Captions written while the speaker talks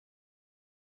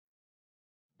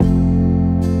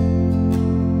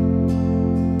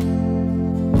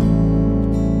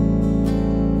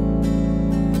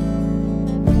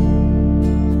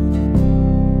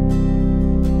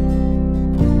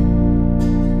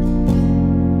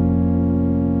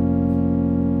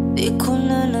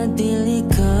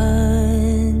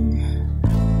madiligan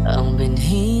ang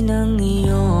binhi ng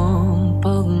iyong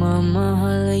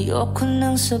pagmamahal. Ayoko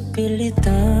nang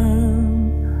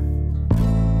sapilitan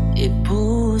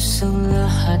ibuhos ang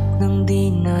lahat ng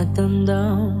di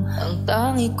nadamdam. Ang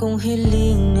tangi kong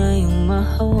hiling ngayong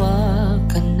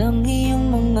mahawakan ng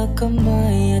iyong mga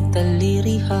kamay at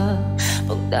taliriha.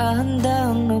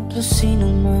 Pagdahan-dahang naplusin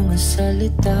ang mga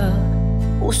salita.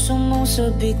 Puso mong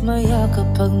sabik maya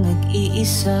kapag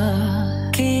nag-iisa.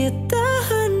 Kaya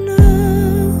tahan na,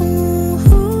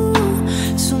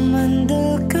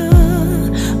 sumandal ka.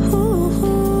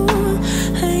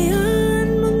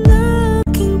 Hayaan mo na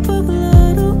aking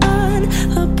paglaruan.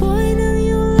 Apoy ng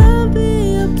iyong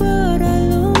labi para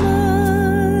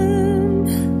luman.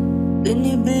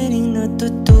 Binibining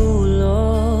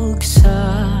natutulog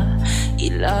sa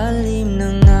ilalim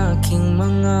ng aking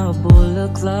mga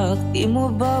bulaklak. Di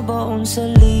mo babaon sa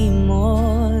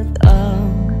limot ang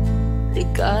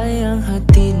ligayang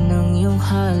hatid ng iyong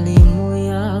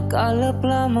halimuyak. Alap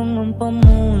lamang ang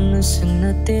pamunas ang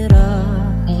natira.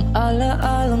 Ang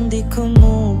alaalang di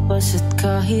kumupas at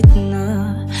kahit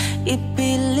na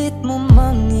ipilit mo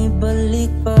mang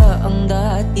ibalik pa ang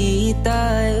dati,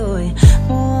 tayo'y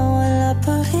mawawala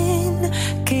pa rin.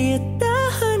 Kaya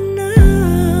tahan na,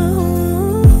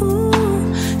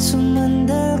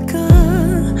 sumandal ka.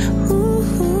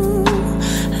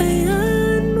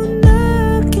 Hayaan mo na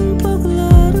aking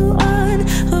paglaruan.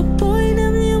 Apoy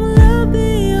ng iyong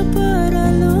labi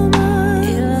para luman.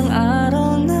 Ilang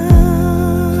araw na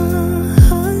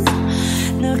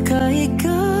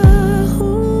nakahiga,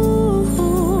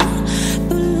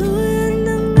 tuluyan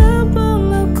na nga bang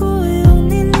ako yung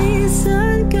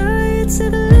nilisan? Kahit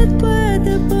saglit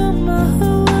pwede bang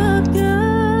mahawagan?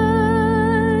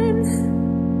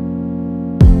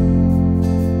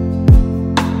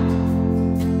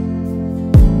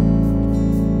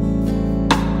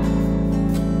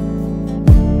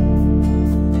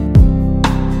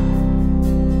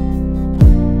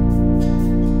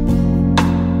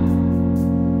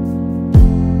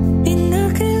 Di na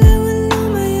kailangan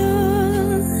lumayo,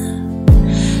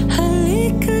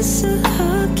 halika sa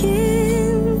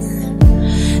akin.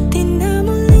 Di na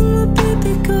muling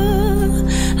mabibigo,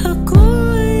 ako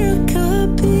ay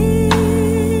yakapin.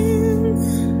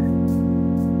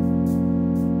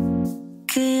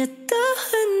 Kaya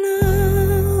tahan na,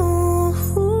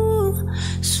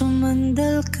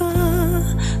 sumandal ka.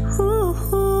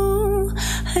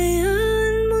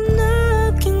 Hayaan mo na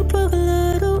aking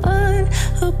paglaruan.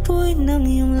 Apoy ng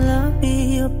iyong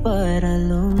labi para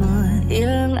luman.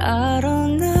 Ilang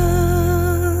araw na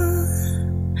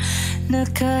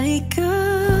nakahiga,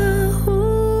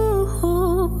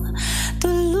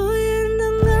 tuluyan na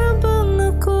nga bang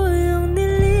ako yung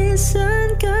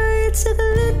nilisan? Kahit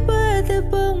saglit pwede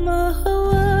bang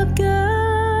mahawagan?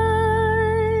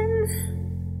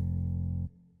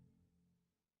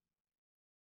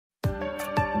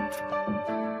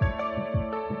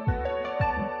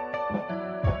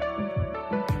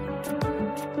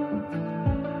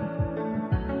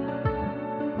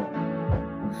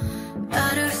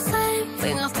 I do the same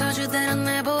thing. I've told you that I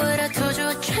never would. I told you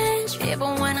I'd change.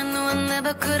 Even when I knew I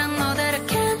never could, I know that I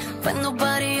can. But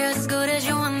nobody as good as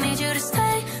you. I need you to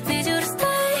stay, need you to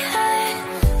stay. Hey,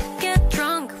 get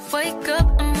drunk, wake up,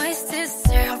 I'm wasted.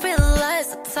 Still, I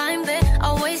realize the time that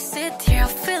I wasted here. I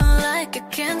feel like I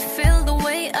can't feel the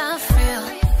way I feel.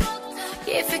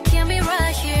 If you can't be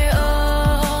right here,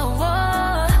 oh,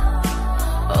 oh,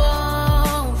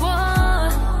 oh,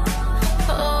 oh,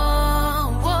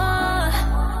 oh, oh.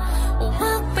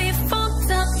 We'll be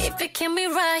fucked up if you can't be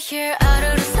right here. I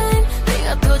do the same thing.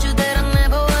 I told you that I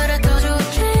never would. I told you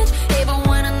I'd change. Even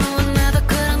when I knew I never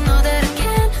could, I know that I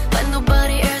can. But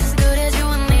nobody else as good as you. I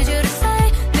need you to stay,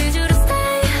 need you to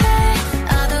stay. Hey,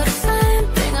 I do the same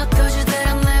thing. I told you that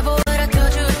I never would. I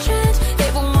told you I'd change.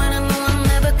 Even when I knew I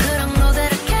never could, I know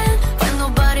that I can. But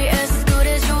nobody else as good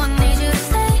as you. I need you to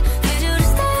stay, need you to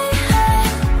stay. Hey,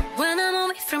 when I'm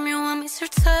away from you, I miss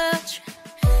your touch.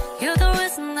 You're the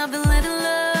reason I believe in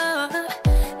love.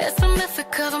 It's been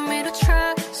difficult for me to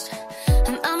trust,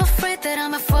 and I'm afraid that I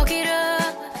might fuck it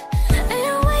up. Ain't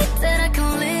no way that I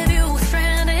can leave you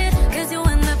stranded, 'cause you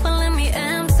end up leaving me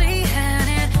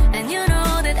empty-handed. And you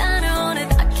know that I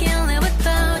can't live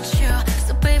without you.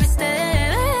 So baby,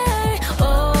 stay.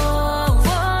 Oh,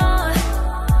 oh,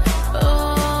 oh,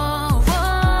 oh,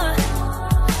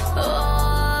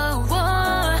 oh,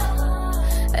 oh.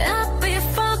 I'd be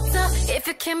fucked up if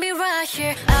you can't be right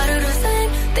here. I do the same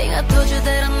thing. I told you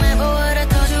that I never would. I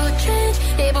told you I'd change.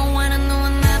 Even when I knew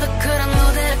I never could, I know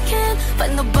that I can. But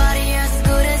nobody as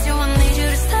good as you. I need you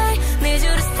to stay, need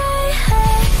you to stay.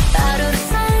 Hey, I do the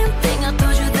same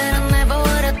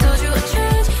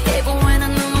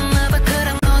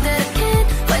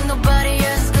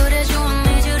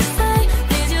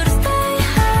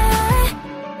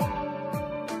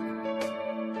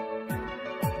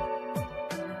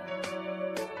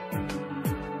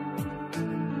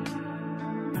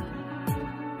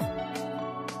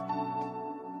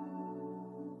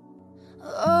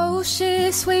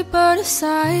she's sweet but a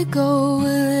psycho, a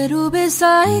little bit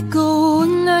psycho,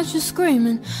 and now she's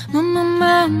screaming, mama,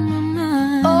 mama,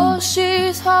 mama. Oh,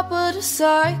 she's hot but a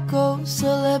psycho,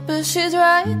 celeb but she's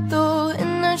right though,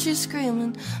 and now she's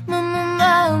screaming, mama,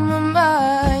 mama,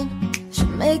 mine. She'll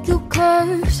make you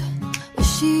curse,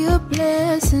 is she a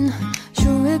blessing?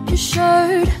 She'll rip your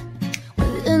shirt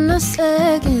within a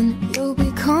second. You'll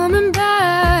be coming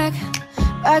back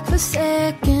for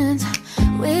seconds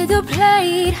with your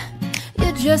plate.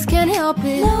 You just can't help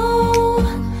it. No,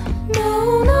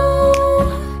 no, no.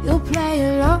 You'll play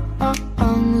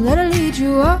along, let her lead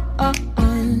you on.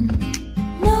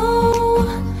 No,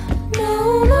 no,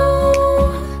 no.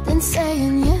 Then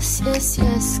saying yes, yes,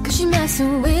 yes, 'cause she's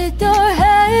messing with your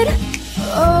head.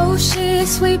 Oh, she's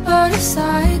sweet but a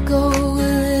psycho, a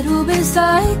little bit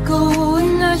psycho,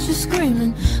 and now she's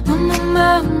screaming, mama,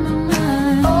 mama,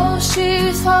 mama. Oh,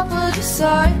 she's hot but a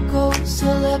psycho,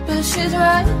 celeb but she's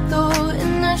right though,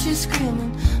 and now she's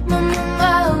screaming, mama,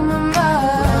 mama, mama.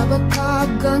 Grab a car,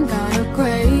 gun, got her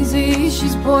crazy.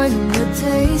 She's poison but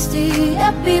tasty.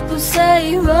 Yeah, people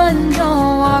say run,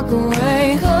 don't walk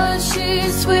away, 'cause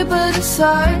she's sweet but a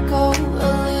psycho,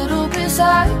 a little bit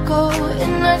psycho,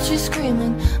 and now she's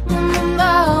screaming, mama,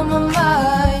 mama,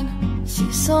 mine.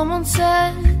 See, someone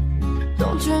said,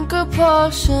 don't drink her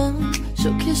potion,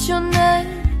 she'll kiss your neck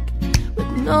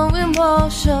with no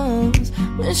emotions.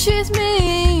 When she's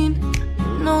mean,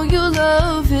 you know you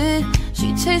love it. She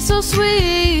tastes so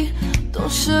sweet,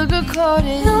 don't sugarcoat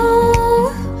it. No,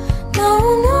 no,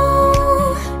 no.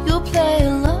 You'll play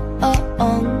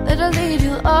along, let her lead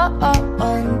you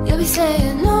on. You'll be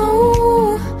saying no,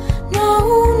 no,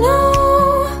 no.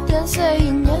 Then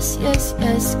saying yes, yes,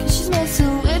 yes, 'cause she's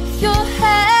messing with your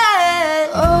head.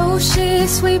 Oh, she's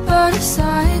sweet but a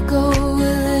psycho,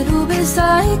 a little bit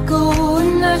psycho,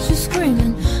 and now she's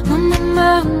screaming, mama,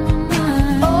 mama,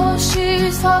 mama. Oh,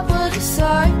 she's hot but a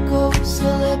psycho,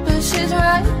 celeb but she's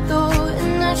right though,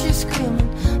 and now she's screaming,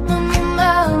 mama,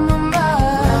 mama, mama.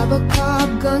 Grab a car,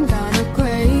 gun, got her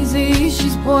crazy.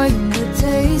 She's poison but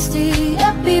tasty.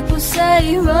 Yeah, people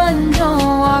say run,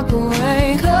 don't walk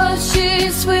away, 'cause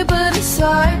she's sweet but a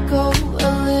psycho,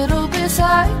 a little bit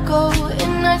psycho,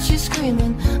 and now she's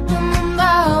screaming, mama,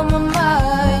 mama,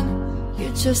 mine.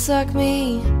 You're just like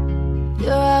me,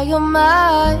 you're out your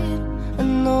mind. I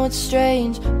know it's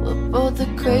strange, we're both the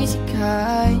crazy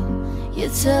kind.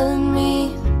 You're telling me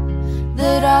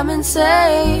that I'm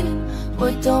insane,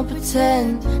 but don't pretend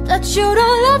that you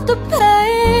don't love the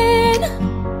pain.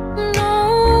 No.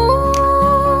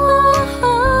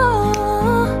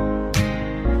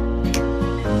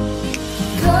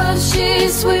 'cause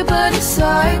she's sweet but a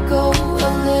psycho,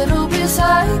 a little bit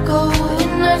psycho,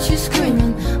 and now she's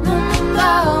screaming, mama,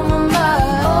 mama, mama.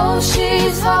 Oh,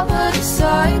 she's hot but a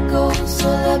psycho,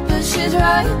 celeb but she's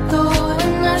right though,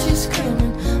 and now she's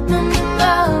screaming, mama,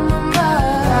 mama, mama.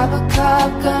 Grab a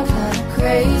cop gun, kinda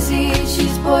crazy.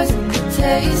 She's poison but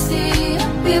tasty.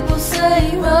 People say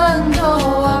run, don't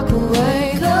walk away,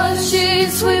 'cause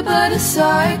she's sweet but a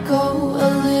psycho, a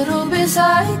little bit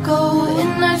psycho,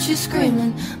 and now she's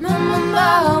screaming, mama,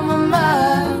 mama,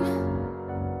 mine.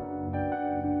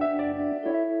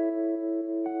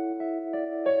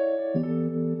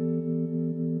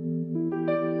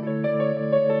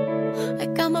 I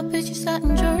got my bitches out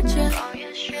in Georgia.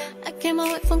 I came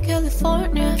away from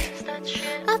California.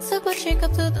 I took my chick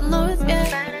up to the north, yeah.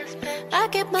 I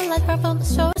get my life right from the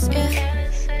source, yeah.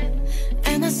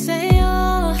 And I say,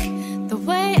 oh, the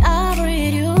way I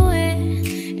breathe you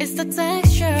in, it's the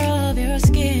texture of your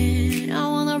skin. I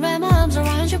wanna wrap my arms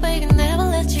around you, baby, never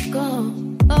let you go.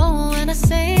 Oh, and I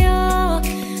say, oh,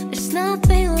 there's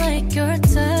nothing like your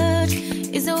touch.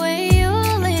 It's the way you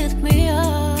lift me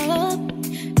up,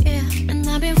 yeah. And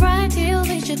I'll be right here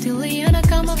with you till the end. I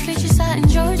got my bitches out in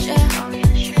Georgia.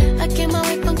 I came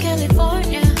away from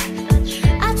California.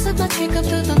 I took my chick up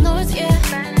to the north, yeah.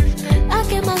 I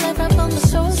get my life right from the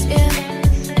source, yeah.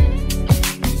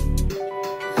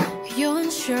 You're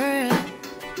unsure,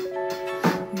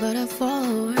 but I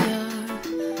follow ya.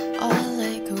 All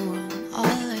like a one,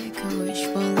 all like a wish.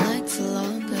 One night's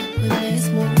longer, when there's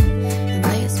more, and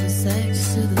days with sex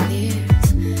souvenirs.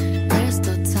 There's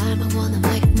no time, I wanna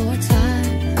make more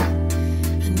time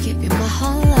and give you my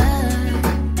whole life.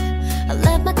 I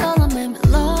let my color make me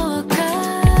loca.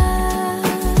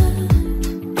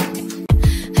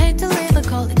 Hate to leave, I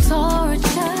call it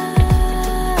torture.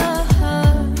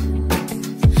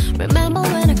 Remember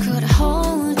when I couldn't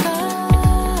hold her?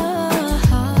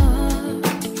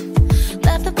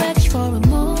 Left the baggage for a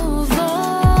mover.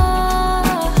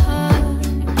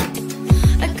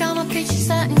 I got my bitches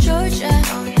out in Georgia.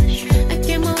 I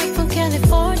came away from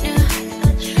California.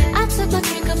 I took my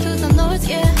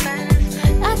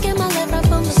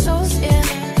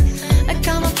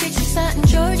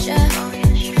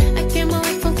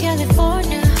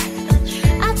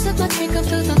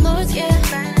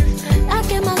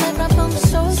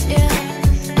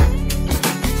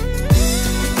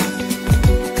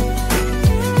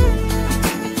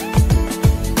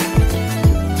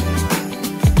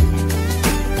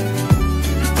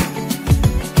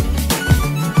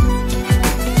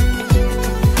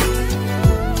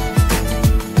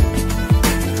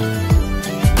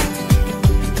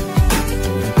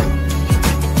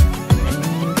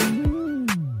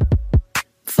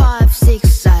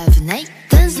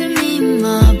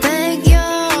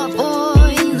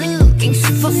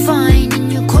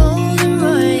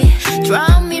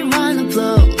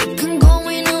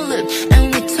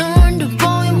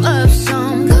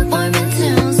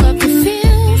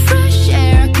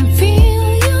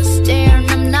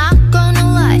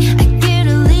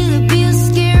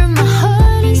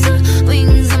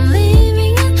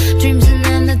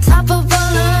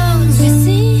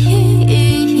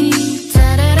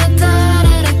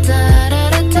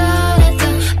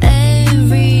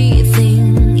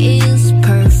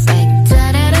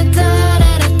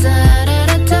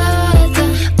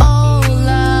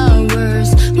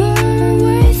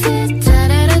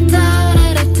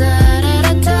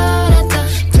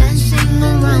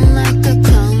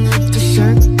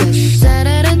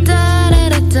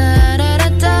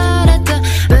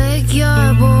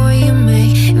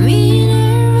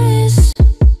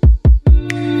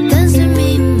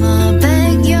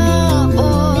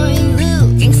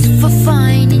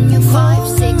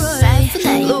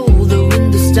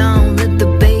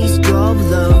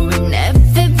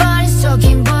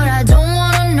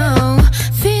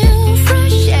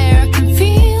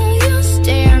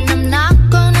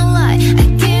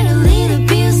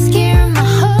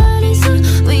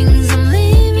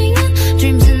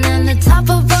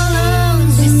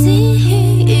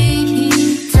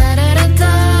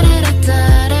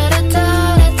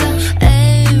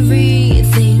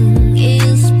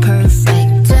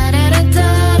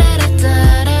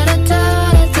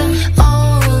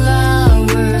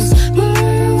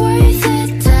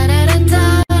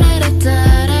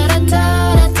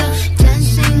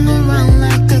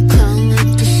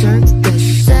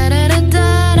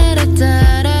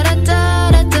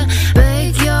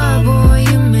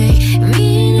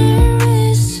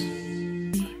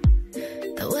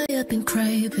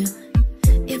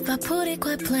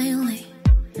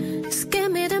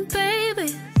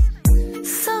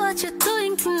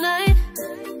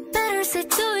say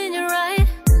doing it right.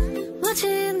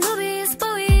 Watching movies,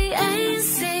 but we ain't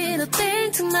seen a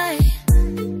thing tonight.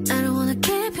 I don't wanna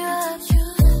keep you up.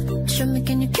 Show me,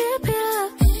 can you keep it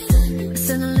up? I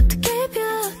said I love to keep you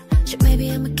up. So maybe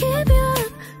I'ma keep you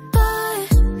up. But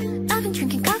I've been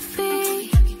drinking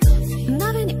coffee, and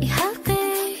I've been eating healthy.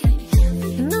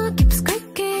 You know I keep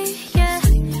squeaky, yeah.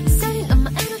 Saving up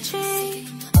my energy.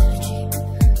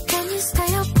 Can you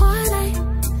stay up all night?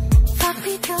 Fuck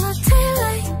me till I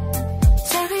daylight.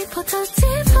 Cherry Potter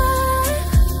TV.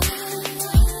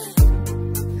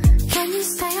 Can you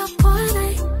stay up all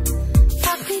night?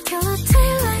 Fuck me till I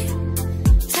daylight.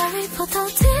 Cherry Potter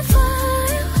TV.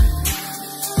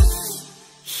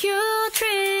 You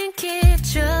drink it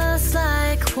just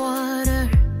like water.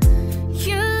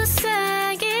 You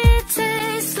say it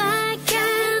tastes like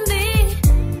candy.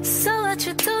 So what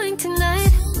you doing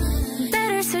tonight?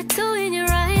 Better start doing it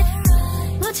right.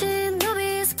 Watching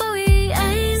movies, but we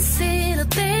ain't seen a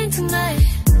thing tonight.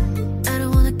 I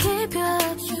don't wanna keep you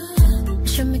up.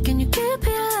 Show me, can you keep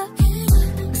it up? I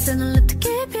said I love to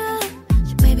keep you up.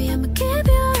 So maybe I'ma keep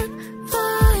you up.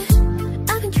 But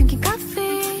I've been drinking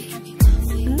coffee,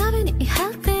 and I've been eating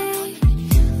healthy.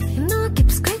 You know I keep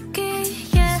squeaky,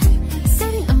 yeah.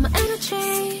 Saving up my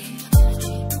energy.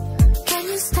 Can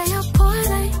you stay up all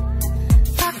night?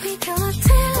 Fuck me till I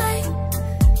daylight.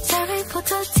 Cherry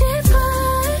Potter TV.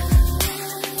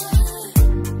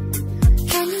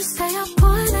 Can you stay up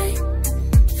all night?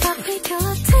 Fuck me till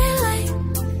I daylight.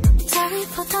 Cherry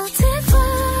Potter TV.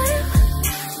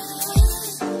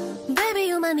 Baby,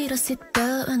 you might need a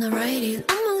seatbelt when I ride it.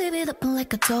 I'ma leave it open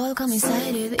like a doll, come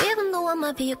inside it. Even though I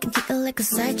might be, you can treat it like a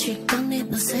side chick. Don't need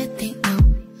no setting, no.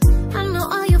 I know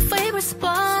all your favorite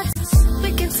spots.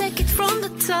 We can take it from the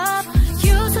top.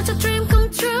 You're such a dream come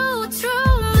true,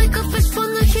 true. Make a fish for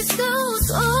the his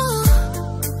nose, oh.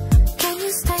 Can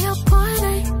you stay up all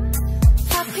night?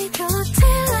 Fuck me till the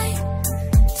daylight.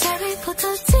 Cherry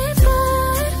Potter TV.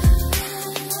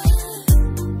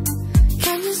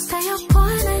 Can you stay up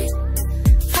all night?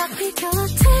 Fuck me till the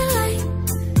daylight.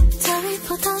 Cherry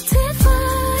Potter TV.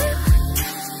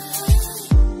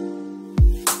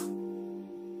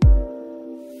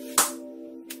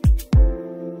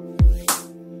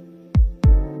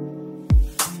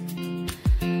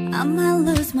 I might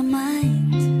lose my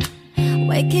mind,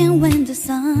 waking when the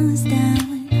sun's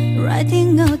down,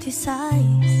 writing out these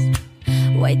eyes,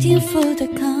 waiting for the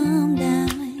calm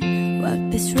down. Walk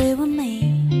this river with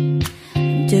me,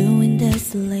 I'm doing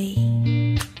this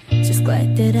late, just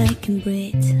glad that I can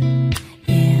breathe.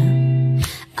 Yeah,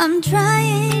 I'm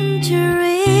trying to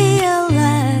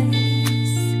realize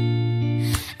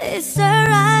it's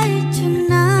alright to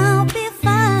now be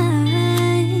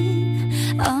fine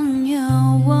on your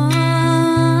own.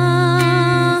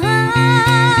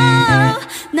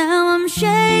 Now I'm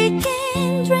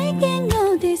shaking, drinking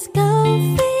all this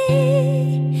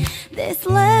coffee. This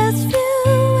last few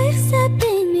weeks have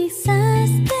been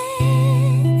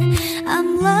exhausting.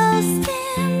 I'm lost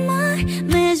in my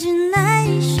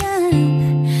imagination,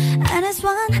 and it's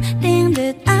one thing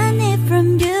that I need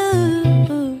from you.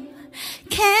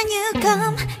 Can you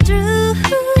come through?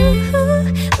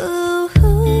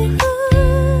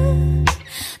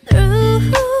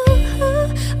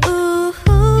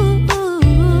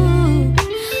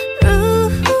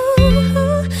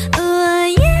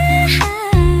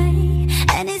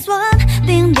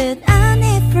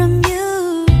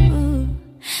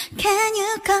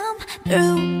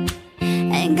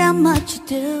 Ain't got much to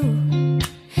do.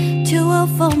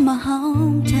 2:04 my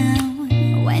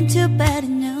hometown. Went to bed at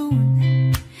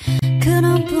noon.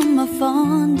 Couldn't put my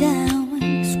phone down.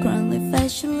 Scrolling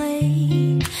facially,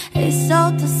 it's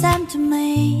all the same to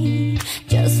me.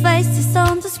 Just faces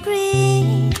on the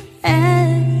screen.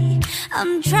 Hey,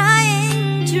 I'm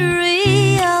trying to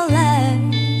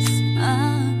realize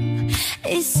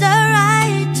it's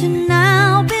alright to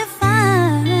now be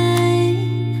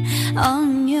fine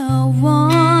on your own.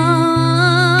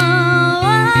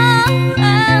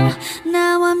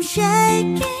 Now I'm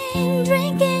shaking,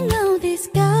 drinking all this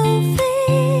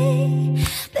coffee.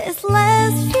 This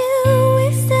last few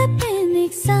weeks have been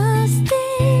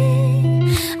exhausting.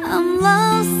 I'm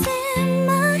lost in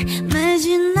my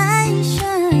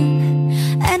imagination,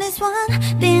 and it's one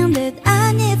thing that I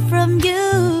need from you.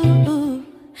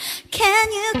 Can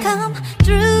you come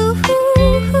through?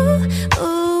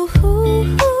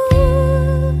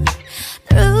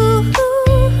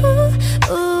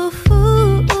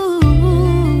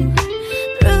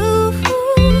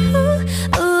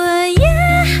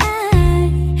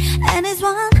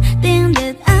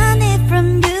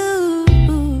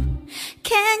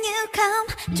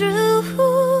 Through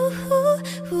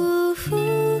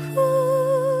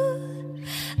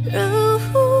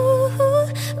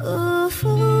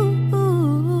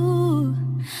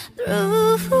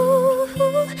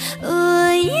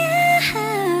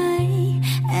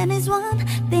And it's one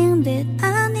thing that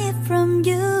I need from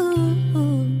you.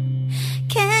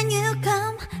 Can you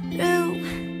come through?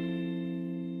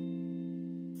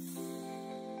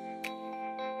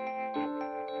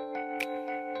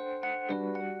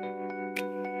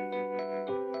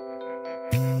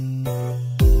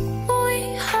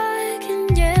 We hug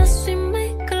and yes, we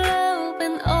make love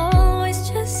and always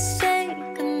just say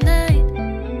goodnight.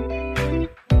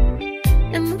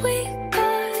 And we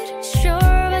got sure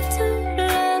about to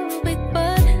love it,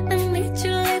 but I need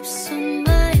your lips on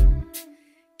mine.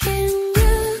 Can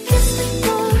you kiss me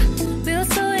more? Feel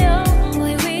so young,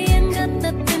 boy, we ain't got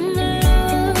nothing to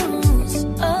lose.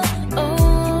 Oh,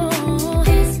 oh,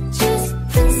 it's just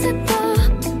principle.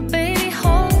 Baby,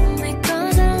 hold me,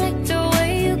 'cause I like the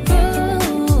way you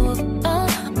groove. Oh,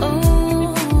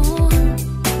 oh,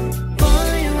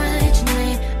 boy, write your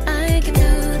name, I can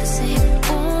do the same.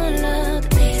 All of the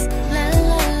days, la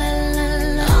la la la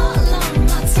la. All on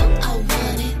my tongue, I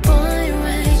want it. Boy,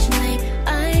 write your name,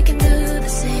 I can do the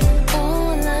same.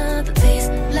 All of the days,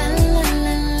 la la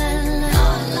la la la.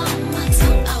 All on my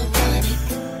tongue, I want it.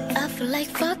 I feel like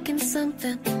fucking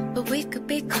something, but we could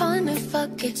be calling it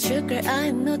fuck it. Sugar,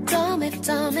 I'm no dummy.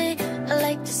 I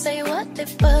like to say what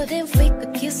if, but if we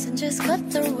could kiss and just cut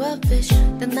the rubbish,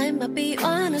 then I might be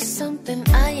on to something.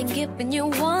 I ain't giving you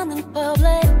one in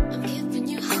public, I'm giving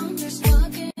you hundreds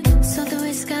fucking. Something we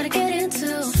just gotta get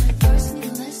into. First need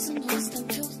a lesson, wisdom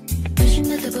tooth. Wishing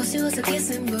that the pussy was a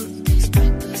kissing booth. Takes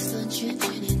breakfast, lunch, and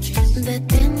gin and juice. The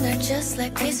dinner just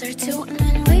like dessert too. And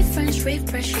then we French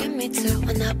refresh, give me two.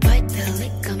 When I bite the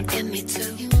lick, come get me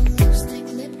two. You want lipstick,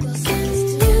 lip gloss, can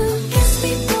you kiss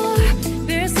me more?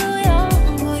 We're so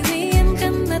young, boy, we ain't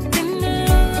got nothing to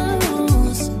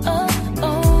lose. Oh,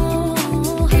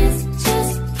 oh, it's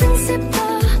just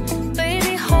principle.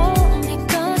 Baby, hold me,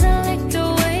 'cause I like the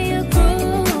way you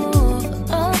groove.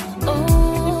 Oh,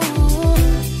 oh,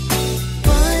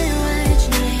 boy, write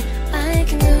your name, I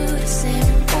can do the same.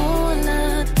 All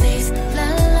of the days, la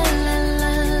la la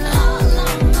la la. All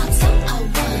on my tongue, I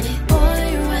want it. Boy,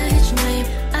 write your name,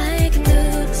 I can do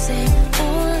the same.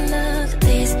 All of the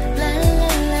days, la la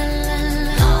la la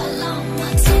la. All on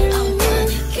my tongue, I want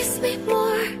it. Kiss me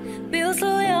more, feel so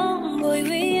young, boy,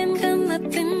 we ain't got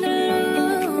nothing to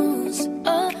lose.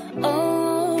 Oh,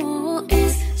 oh,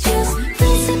 it's just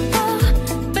principle.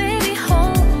 Baby,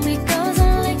 hold me, 'cause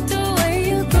I like the way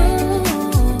you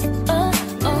groove. Oh,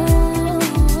 oh,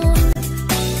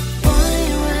 boy,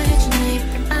 write your name,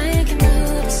 I can do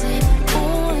the same.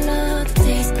 All of the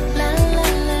days, la la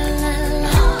la la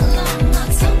la. All on my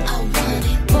tongue, I want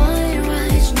it. Boy,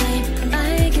 write your name,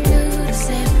 I can do the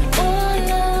same. All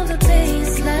of the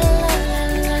days, la la la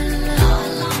la la.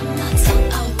 All on my tongue,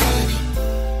 I want it.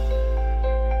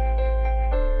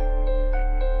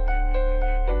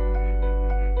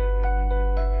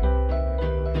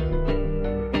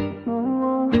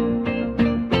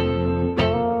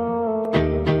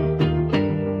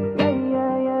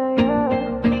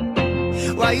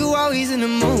 Why you always in the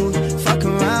mood? Fuck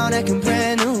around, acting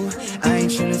brand new. I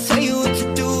ain't tryna tell you what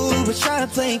to do, but try to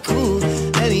play it cool.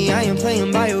 Baby, I ain't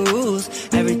playing by your rules.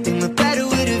 Everything look better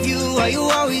with a view. Why you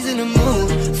always in the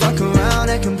mood? Fuck around,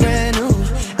 acting brand new.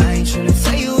 I ain't tryna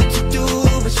tell you what to do,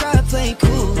 but try to play it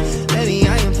cool. Baby,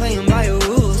 I ain't playing by your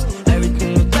rules.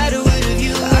 Everything look better with a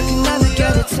view. I can never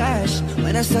get attached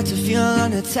when I start to feel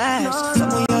unattached.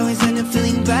 Someone you always end up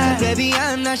feeling bad. Baby,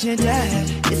 I'm not your dad.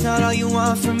 It's not all you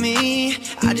want from me.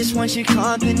 I just want your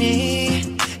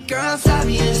company. Girl, stop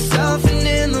yourself and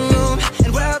in the room,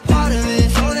 and we're a part of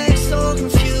it. Don't act so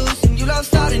confused, and you love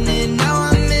starting it. Now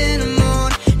I'm in the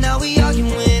mood. Now we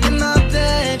arguing in my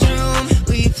bedroom.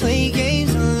 We play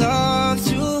games of love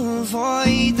to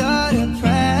avoid the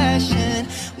depression.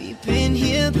 We've been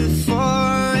here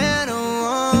before, and I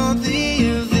won't be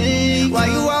a victim. Why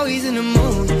you always in the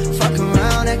mood? Fuck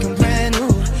around, acting brand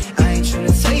new. I ain't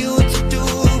tryna tell you what to do,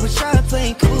 but try to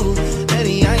play it cool.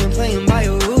 Baby, I ain't playing by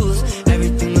your rules.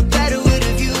 Everything look better with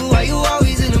a view. Why you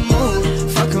always in the mood?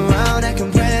 Fuck around,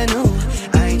 acting brand new.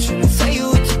 I ain't tryna tell you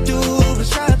what to do, but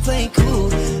try to play it cool.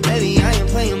 Baby, I ain't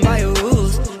playing by your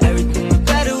rules. Everything look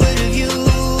better with a view.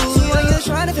 So why you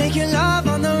trying to fake your love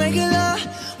on the regular,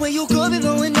 when you could be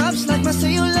blowing up just like my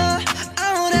cellular?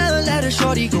 I won't ever let a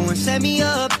shorty go and set me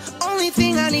up. Only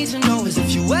thing I need to know is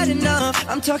if you wet enough.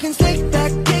 I'm talking slick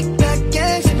back, kick back,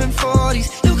 yeah, sipping 40s.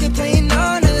 You can play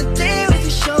another day with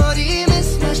your shorty.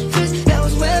 Mismatched twist, that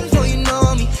was way before you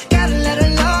know me. Gotta let her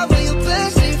love when you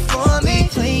bless it for me.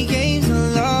 Play games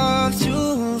of love to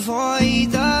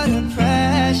avoid the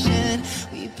depression.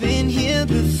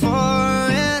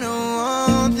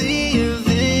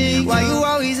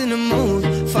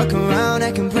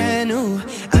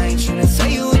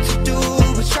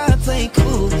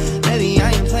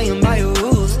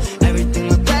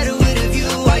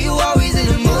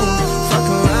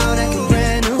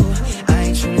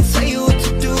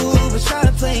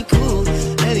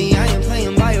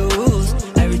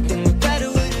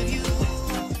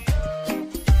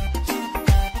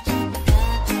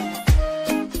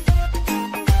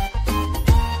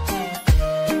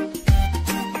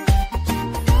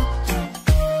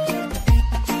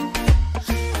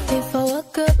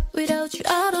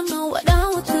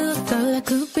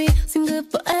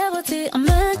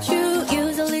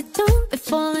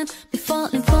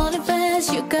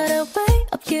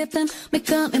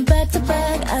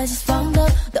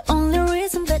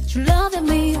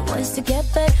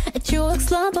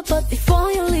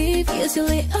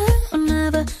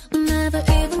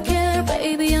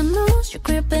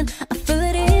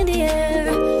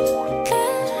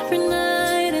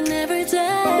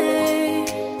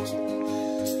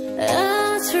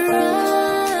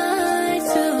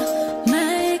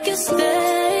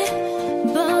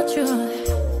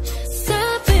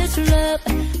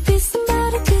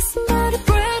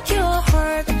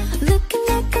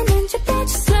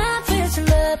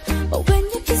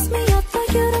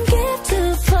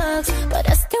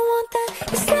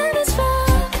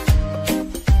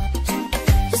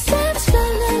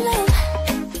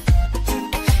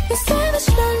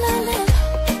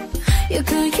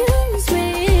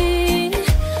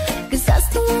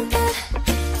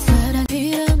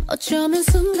 어쩌면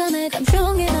순간의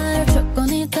감정이 나를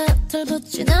조건이 다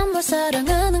들붙지 난 뭘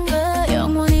사랑하는가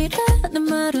영원이라는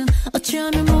말은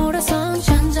어쩌면 몰아선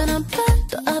잔잔한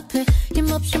파도 앞에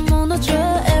힘없이 무너져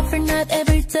Every night,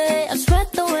 every day I'm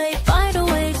swept away, fight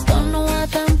away Don't know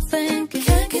what I'm thinking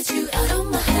Can't get you out of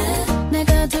my head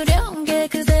내가 두려운 게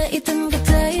그대이든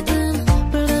그대이든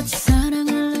불같이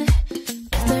사랑할래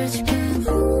그댈 지금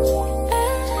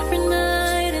Every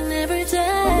night and every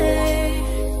day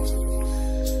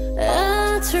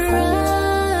I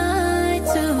try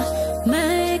to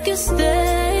make you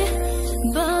stay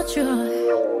But you're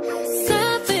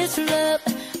savage love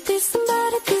Did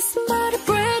somebody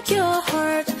break your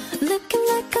heart Looking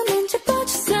like an angel but you're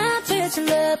savage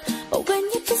love But when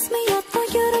you kiss me I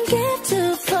thought you don't give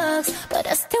two fucks But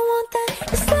I still want that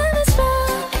You're savage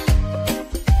love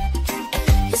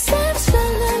You're savage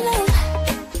love, love, love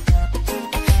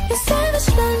You're savage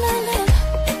love, love, love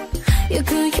You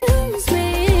could use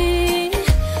me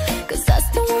Cause I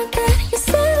still want that You're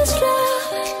savage love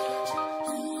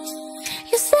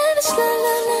You're savage love,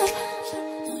 love, love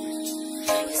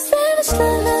You're savage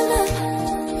love, love, love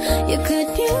You could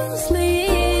use me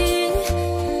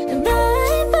And I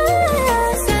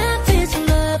savage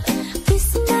love Did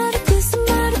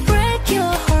somebody break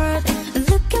your heart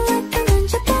Looking like an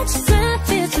angel but you're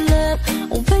savage love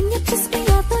When you kiss me I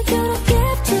thought you don't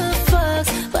give two fucks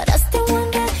But I still want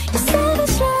that You're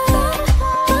savage love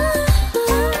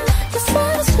You're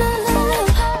savage love, love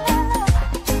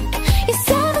You're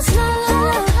savage love,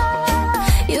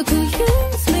 love You could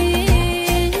use me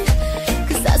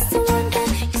Cause I still want that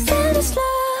You're savage love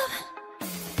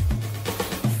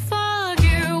Fuck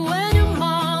you and your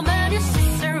mom and your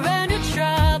sister and your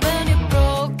job and your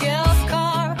broke ass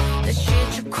car The shit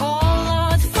you call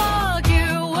art Fuck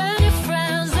you and your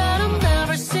friends that I'll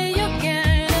never see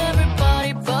again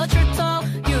Everybody but your dog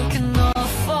You can all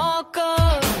fuck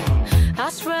off I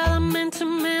swear I meant to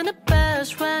mean the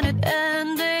best when it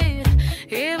ended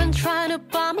Even trying to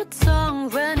bite my tongue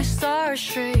when it started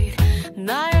straight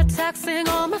Now you're texting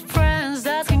all my friends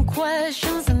asking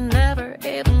questions And never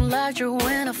even liked you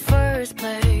in the first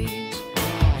place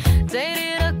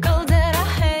Dated a girl that I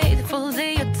hate for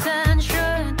the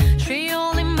attention She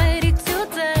only made it 2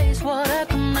 days, what a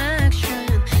connection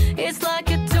It's like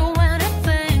you do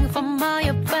anything for my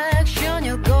affection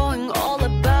You're going all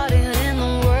about it in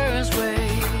the worst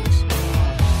ways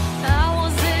I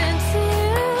was into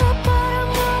you, but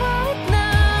I'm over it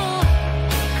now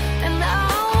And I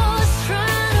was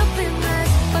trying to be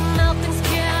nice But nothing's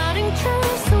getting true,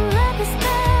 so let me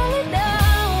spell it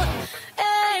out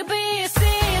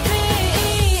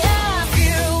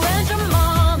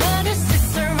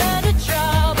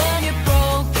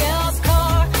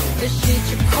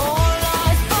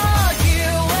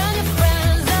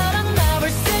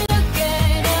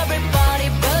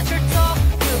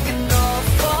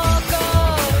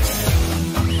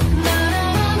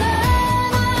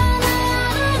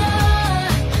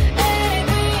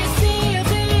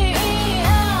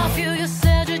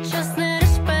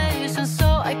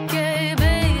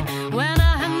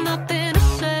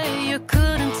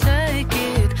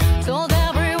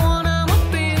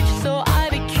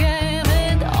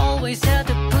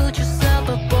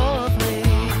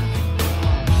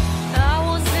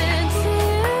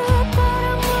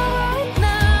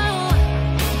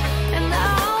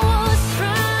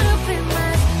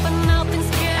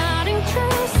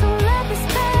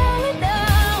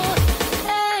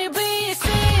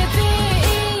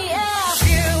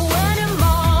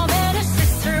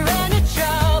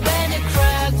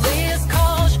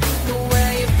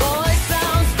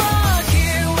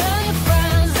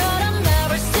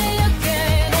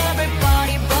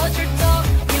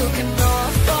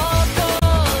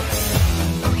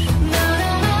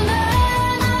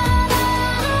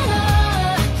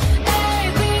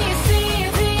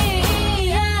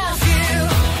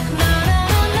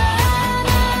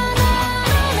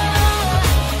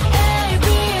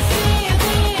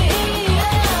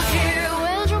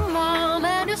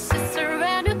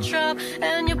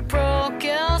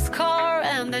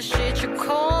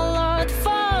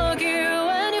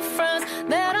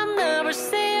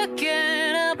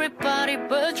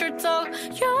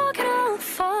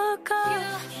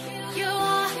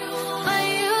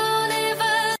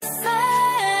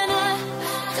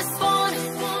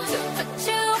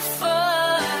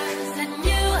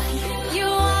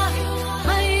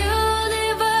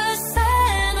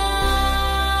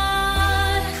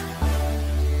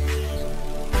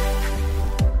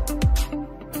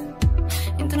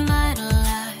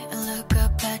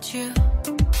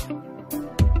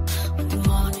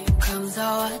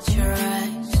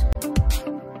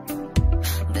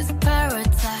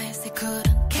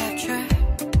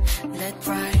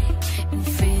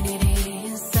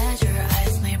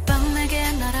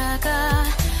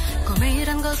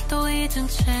또 잊은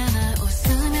채 나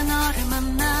웃으며 너를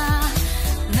만나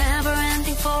Never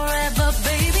ending forever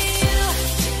baby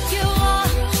You are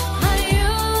my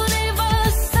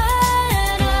universe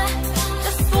and I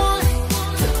just want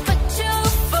to put you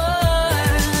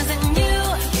first And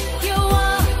you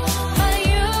are my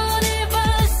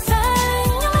universe and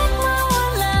you make my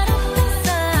world light up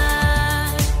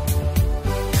inside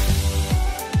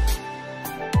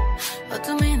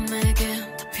어둠이 내게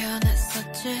더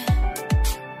편했었지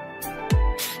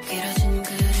길어진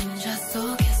그림자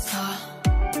속에서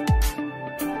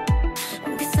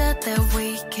They said that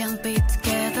we can't be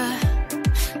together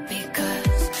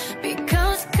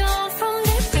Because come from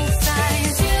deep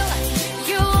inside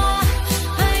You are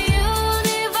my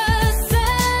universe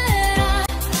and I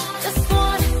just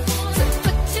want to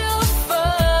put you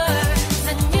first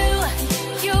And you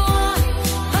are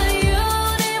my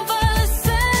universe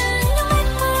and you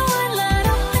make my world light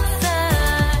up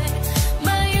inside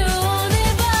My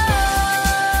universe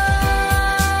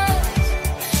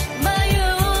My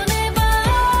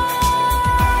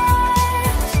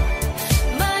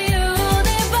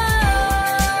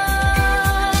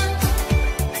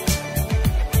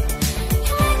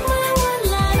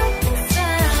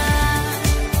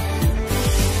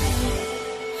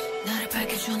나를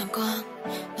밝혀주는 건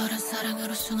너란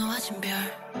사랑으로 수놓아진 별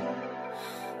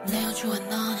내 우주와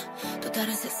넌 또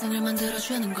다른 세상을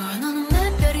만들어주는 걸 너는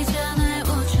내 별이잖아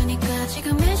우주니까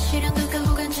지금의 시련도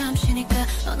결국엔 잠시니까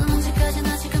너는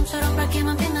언제까지나 지금처럼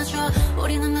밝게만 빛나줘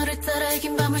우리는 너를 따라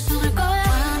이긴 밤을 수놓을 거야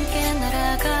함께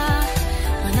날아가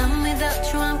When I'm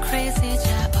without you I'm crazy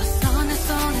잡아서 내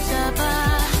손을 잡아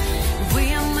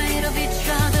We are made of each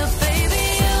other baby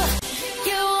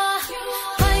You are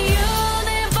my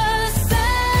universe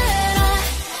and I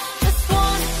just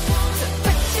want to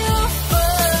put you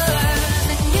first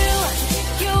And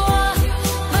you are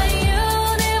my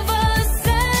universe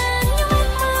and you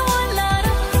make my world light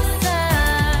up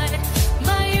inside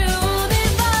My universe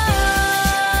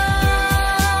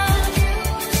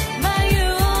My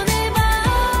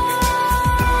universe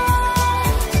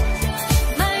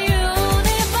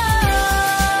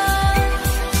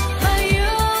My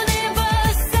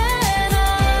universe and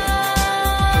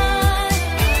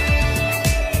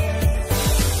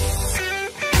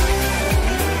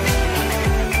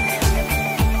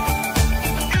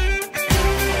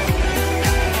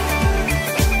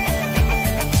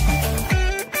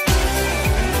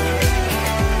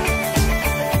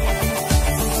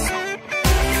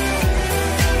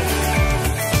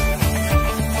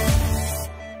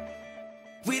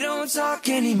We don't talk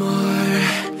anymore.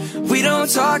 We don't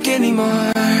talk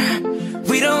anymore.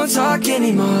 We don't talk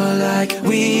anymore like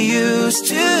we used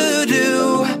to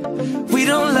do. We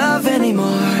don't love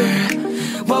anymore.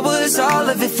 What was all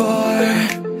of it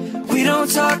for? We don't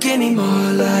talk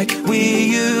anymore like we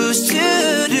used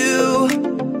to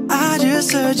do. I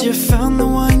just heard you found the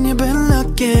one you've been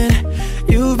looking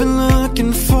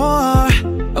for.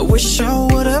 I wish I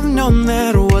would've known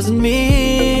that it wasn't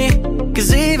me.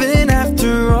 Cause even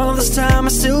after all this time I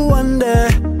still wonder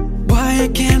why I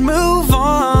can't move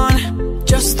on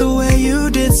just the way you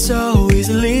did so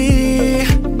easily.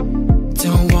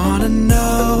 Don't wanna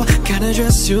know kind of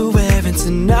dress you're wearing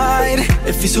tonight,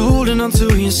 if he's holding on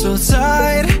to you so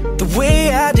tight the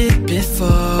way I did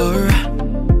before.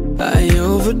 I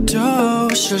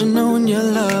overdosed, should've known your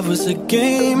love was a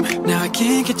game. Now I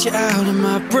can't get you out of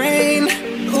my brain.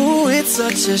 Ooh, it's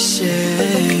such a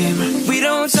shame. We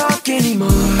don't talk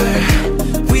anymore.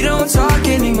 We don't talk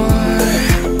anymore.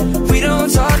 We don't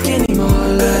talk anymore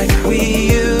like we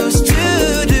used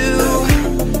to do.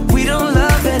 We don't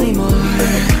love anymore.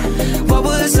 What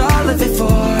was all of it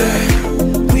for?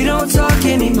 We don't talk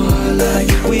anymore like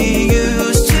we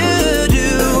used to do.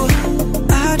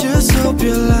 I just hope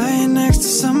you're lying next to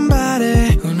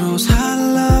somebody who knows how to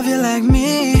love you like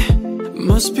me.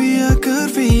 Must be a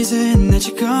good reason that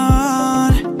you're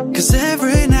gone. Cause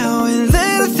every now and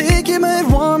then I think you might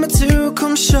want me to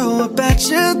come show up at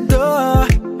your door.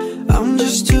 I'm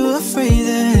just too afraid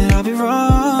that I'll be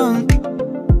wrong.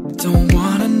 Don't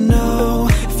wanna know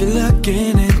if you're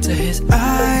looking into his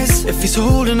eyes, if he's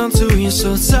holding on to you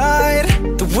so tight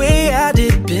the way I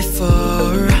did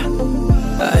before.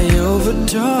 I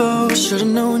overdosed, should've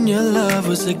known your love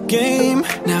was a game.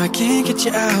 Now I can't get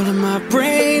you out of my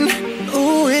brain.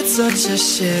 Ooh, it's such a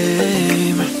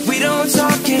shame. We don't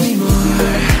talk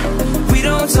anymore. We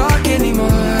don't talk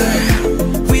anymore.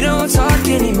 We don't talk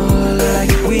anymore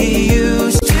like we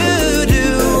used to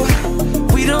do.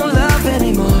 We don't love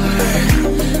anymore.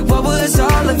 What was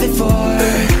all of it for?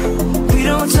 We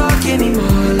don't talk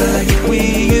anymore like we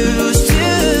used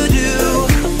to do.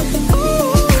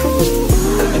 Ooh.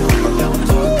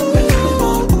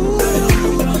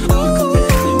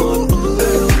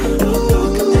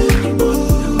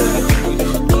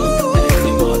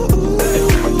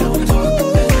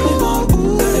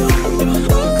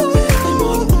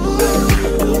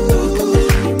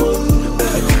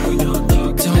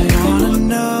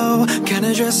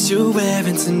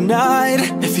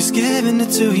 Life is giving it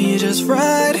to you just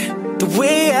right, the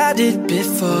way I did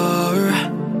before.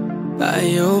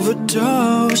 I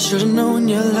overdosed, should've known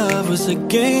your love was a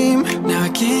game. Now I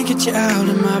can't get you out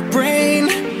of my brain.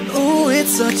 Ooh,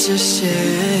 it's such a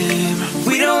shame.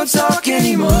 We don't talk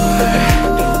anymore.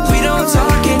 We don't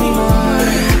talk anymore.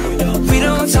 We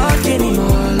don't talk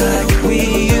anymore like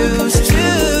we used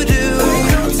to do.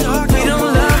 We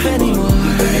don't love anymore.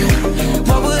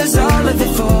 What was all of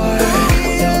it for?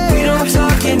 We don't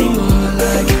talk anymore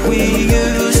like we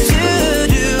used to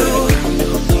do. We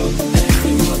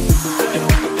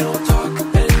don't talk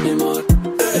anymore.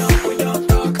 We don't talk anymore. We don't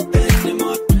talk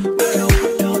anymore. We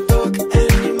don't talk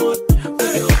anymore.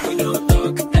 We don't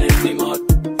talk anymore.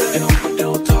 We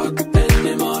don't talk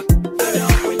anymore.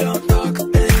 We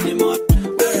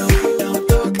don't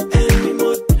talk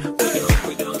anymore.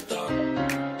 We don't talk.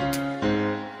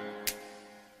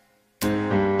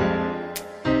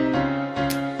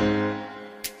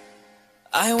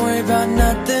 I ain't worried about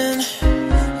nothing.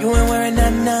 You ain't worried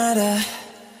about nada.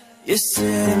 You're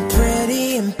sitting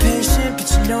pretty impatient, but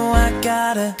you know I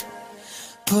gotta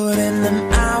put in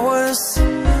them hours.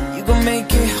 You gon'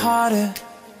 make it harder.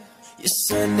 You're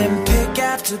sending pic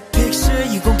after picture,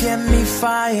 you gon' get me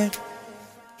fired.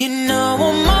 You know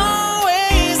I'm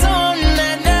always on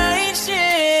that night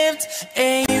shift,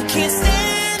 and you can't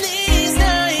stand these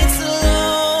nights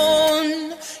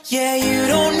alone. Yeah, you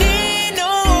don't need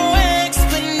no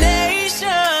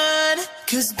explanation,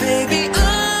 'cause baby,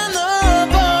 I'm the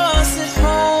boss at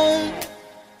home.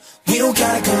 We don't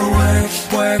gotta go to work,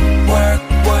 work, work,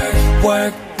 work,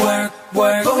 work, work,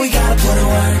 work, but we gotta put in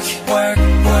work, work,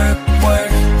 work, work,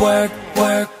 work,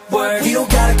 work, work. We don't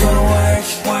gotta go to work,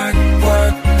 work,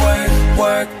 work, work,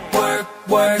 work, work,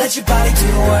 work. Let your body do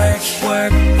the work,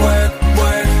 work, work,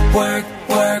 work, work,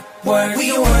 work, work. We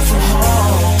can work from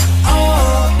home,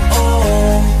 oh,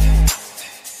 oh.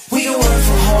 We can work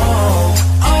from home,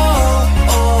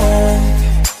 oh, oh.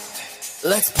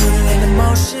 Let's put it into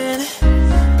motion,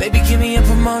 baby, give me a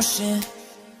promotion.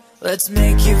 Let's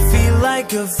make it feel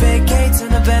like a vacate,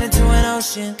 turn the bed into an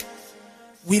ocean.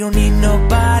 We don't need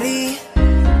nobody, I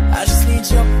just need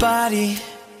your body.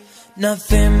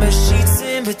 Nothing but sheets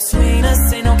in between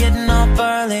us, ain't no getting off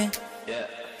early.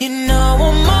 You know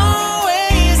I'm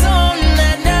always on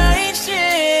that night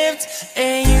shift,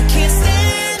 and you can't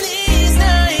stand these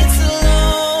nights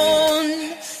alone.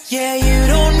 Yeah, you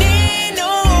don't need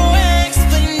no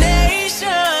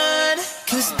explanation,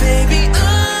 'cause baby,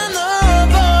 I'm the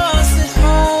boss at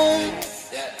home.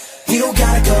 We don't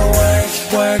gotta go work,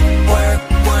 work, work,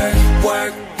 work,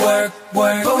 work, work,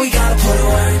 work, but we gotta put in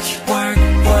work, work,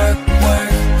 work, work,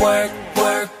 work,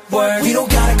 work, work. We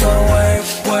don't gotta go to work,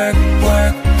 work,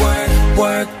 work, work,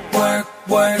 work, work,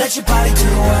 work. Let your body do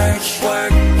the work,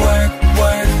 work, work,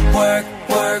 work, work,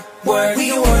 work, work. We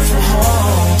can work from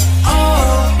home,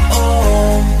 oh,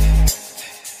 oh.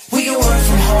 We can work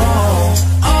from home,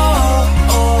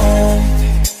 oh, oh.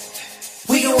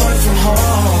 We can work from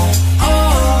home,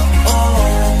 oh,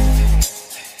 oh.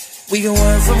 We can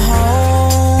work from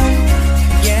home,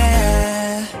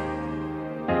 yeah.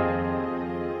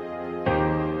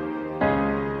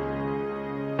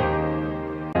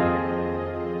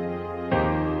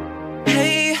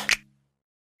 Hey,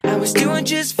 I was doing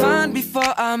just fine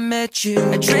before I met you.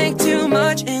 I drank too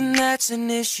much and that's an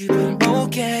issue, but I'm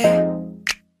okay.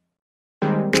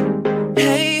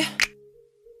 Hey,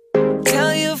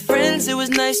 tell your friends it was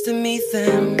nice to meet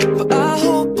them, but I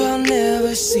hope I'll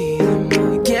never see them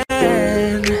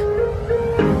again.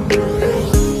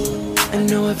 I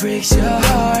know it breaks your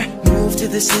heart. Moved to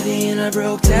the city and I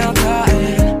broke down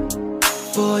crying.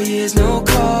 4 years, no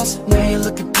calls. Now you're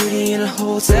looking pretty in a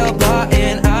hotel bar,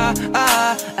 and I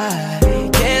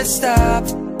can't stop.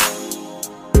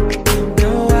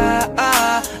 No, I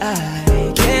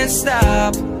can't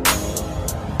stop.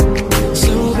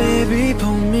 So baby,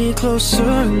 pull me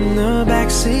closer in the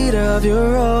backseat of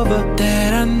your Rover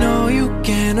that I know you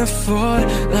can't afford,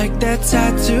 like that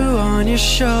tattoo on your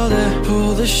shoulder.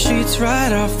 Pull the sheets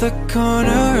right off the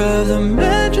corner of the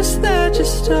mattress that you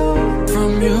stole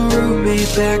from your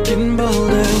roommate back in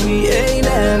Boulder. We ain't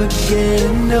ever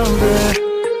getting older.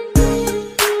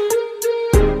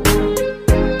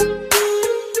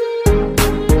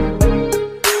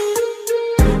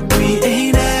 We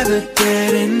ain't ever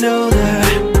getting older.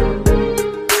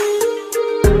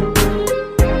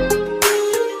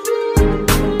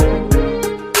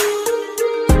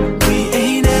 We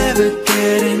ain't ever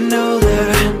getting older.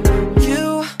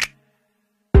 You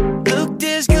looked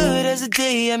as good as the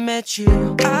day I met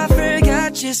you. I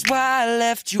forgot just why I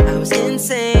left you. I was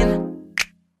insane.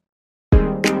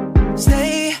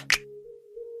 Stay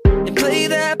and play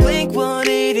that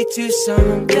Blink-182 city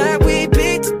Tucson, that we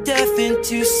beat to death in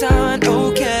Tucson,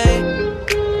 okay.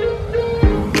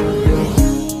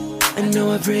 I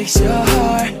know it breaks your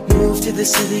heart. Moved to the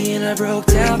city and I broke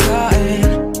down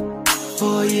crying.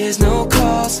 4 years, no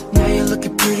calls. Now you're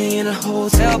looking pretty in a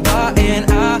hotel bar. And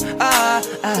I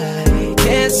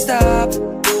can't stop.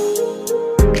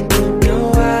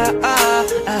 No,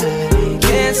 I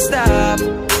can't stop.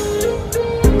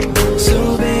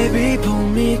 So baby, pull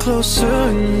me closer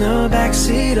in the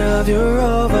backseat of your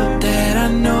Rover that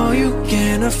I know you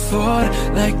can't afford,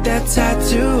 like that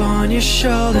tattoo on your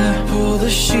shoulder. Pull the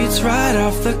sheets right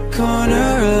off the corner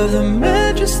of the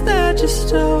mattress that you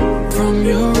stole from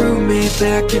your roommate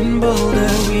back in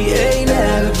Boulder. We ain't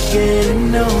ever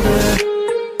getting older.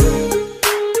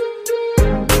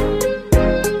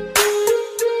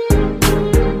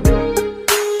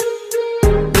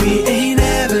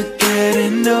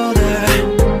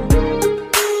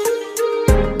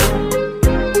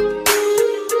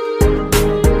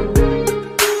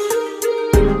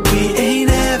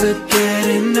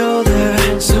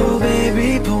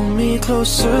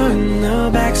 In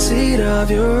the backseat of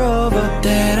your Rover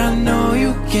that I know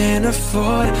you can't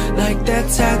afford, like that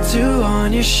tattoo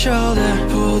on your shoulder.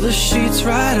 Pull the sheets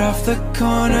right off the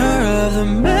corner of the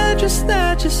mattress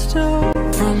that you stole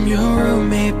from your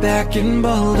roommate back in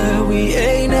Boulder. We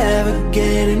ain't ever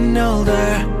getting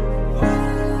older.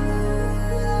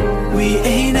 We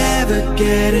ain't ever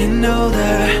getting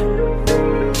older.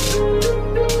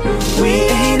 We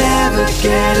ain't ever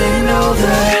getting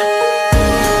older.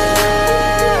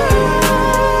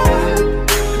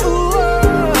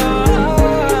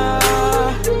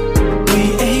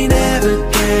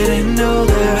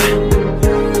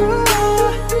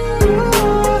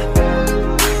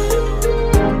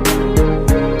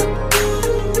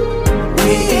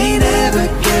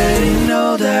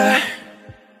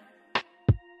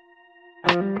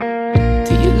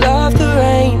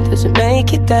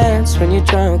 Dance when you're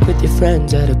drunk with your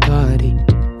friends at a party.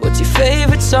 What's your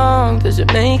favorite song? Does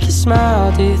it make you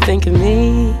smile? Do you think of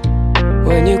me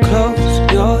when you close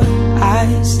your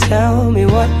eyes? Tell me,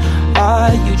 what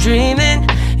are you dreaming?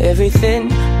 Everything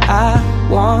I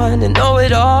want to know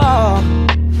it all.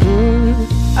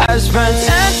 I spent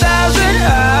 10,000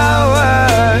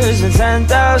 hours and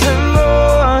 10,000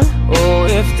 more. Oh,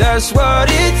 if that's what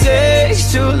it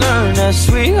takes to learn that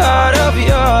sweetheart of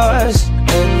yours.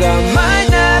 And I might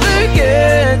never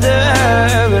get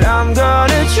there, but I'm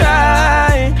gonna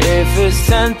try. If it's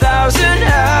 10,000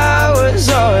 hours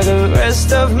or the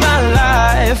rest of my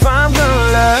life, I'm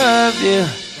gonna love you.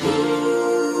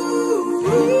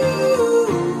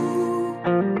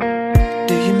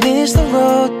 Do you miss the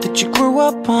road that you grew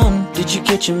up on? Did you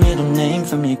get your middle name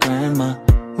from your grandma?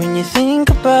 When you think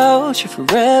about you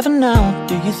forever now,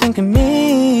 do you think of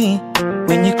me?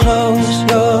 When you close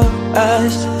your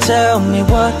eyes, tell me,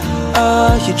 what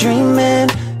are you dreaming?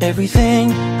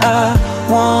 Everything I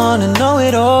wanna know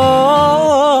it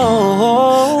all.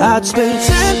 I'd spend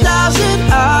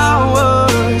 10,000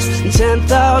 hours and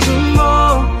 10,000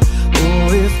 more.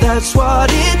 Oh, if that's what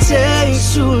it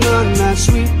takes to learn that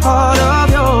sweetheart of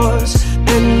yours.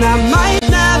 And I might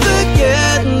never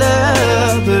get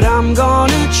there, but I'm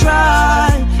gonna try.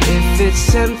 If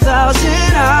it's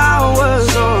 10,000 hours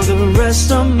or the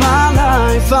rest of my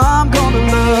life, I'm gonna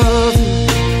love you.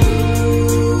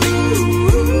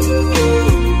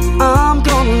 I'm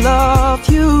gonna love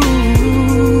you.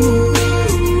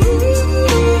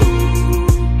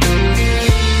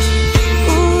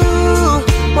 Ooh,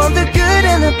 want the good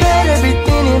and the bad,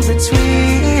 everything in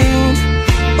between.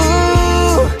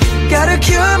 Ooh, gotta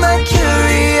cure my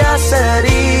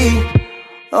curiosity.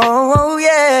 Oh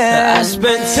yeah, I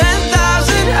spent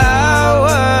 10,000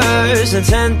 hours and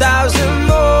 10,000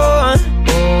 more.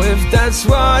 Oh, if that's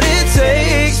what it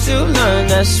takes to learn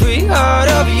that sweetheart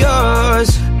of yours.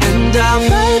 And I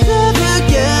might never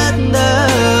get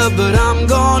there, but I'm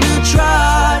gonna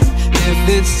try. If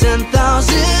it's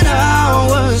 10,000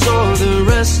 hours or the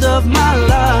rest of my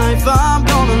life, I'm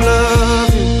gonna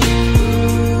love you.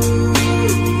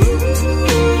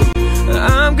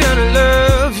 I'm gonna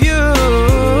love you.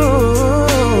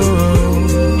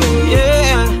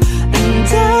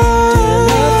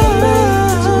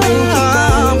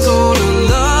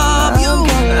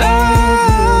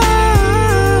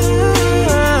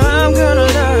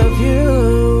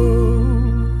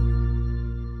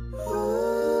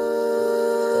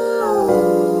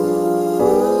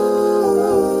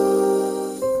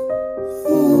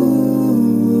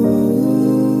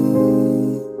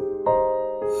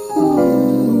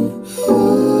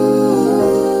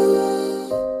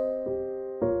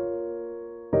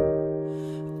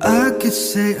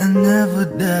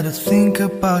 try to think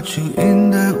about you in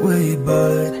that way,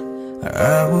 but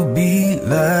I will be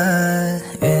lying.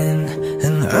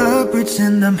 And I'll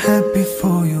pretend I'm happy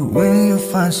for you when you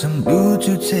find some dude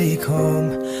to take home.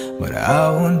 But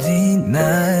I won't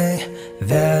deny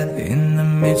that in the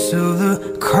midst of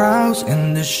the crowds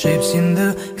and the shapes in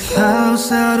the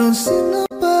clouds, I don't see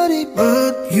nobody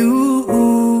but you.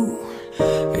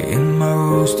 In my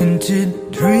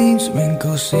rose-tinted dreams,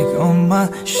 wrinkle sick on my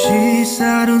sheets,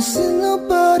 I don't see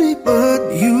nobody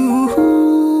but you.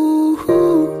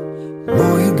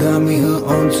 Boy, you got me hooked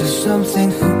onto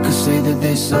something. Who could say that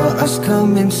they saw us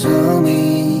coming to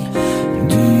me?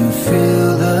 Do you feel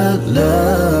the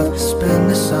love? Spend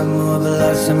the summer of a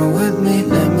lifetime with me.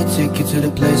 Let me take you to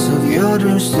the place of your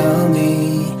dreams. Tell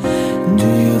me, do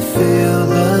you feel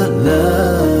the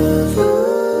love?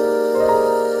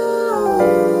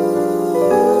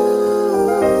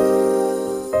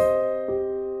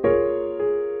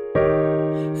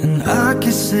 And I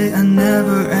can say I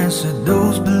never answered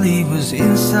those believers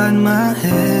inside my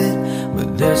head,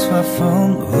 but that's far from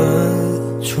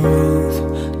the truth.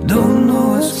 Don't know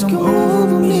what's come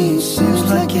over me. Seems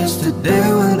like yesterday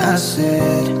when I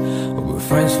said we're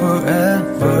friends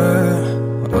forever.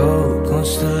 Oh,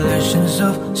 constellations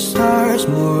of stars,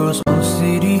 murals on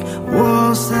city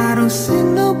walls, I don't see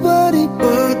nobody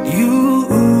but you.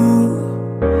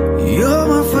 You're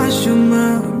my flash, you're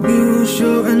my muse,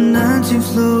 you're a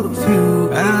 19th floor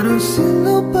view. I don't see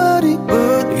nobody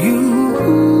but you.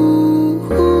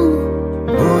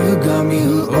 Boy, you got me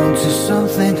hooked onto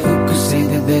something. Who could say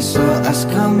that they saw us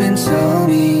coming? Tell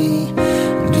me,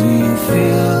 do you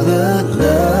feel the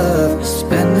love?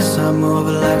 Spend the summer of a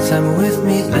lifetime with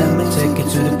me. Let me take you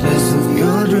to the place of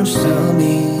your dreams. Tell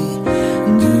me,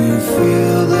 do you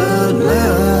feel the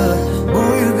love?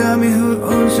 Boy, you got me hooked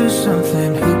onto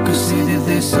something. Who could see that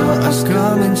they saw us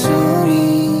coming? Tell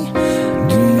me,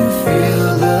 do you feel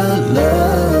the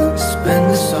love? Spend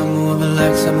the summer of a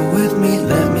lifetime with me.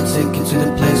 Let me take you to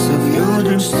the place of your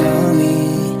dreams. Tell me,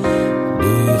 do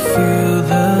you feel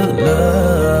the love?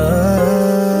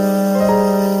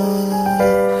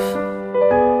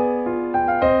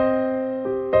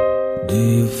 Do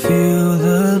you feel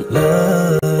the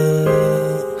love?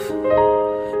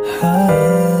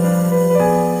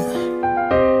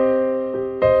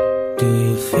 Do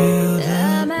you feel the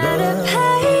I'm at a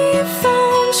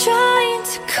payphone trying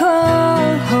to call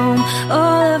home.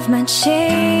 All of my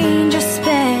change I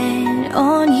spent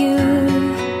on you.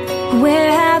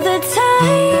 Where have the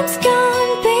times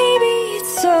gone, baby?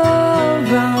 It's so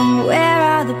wrong. Where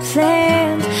are the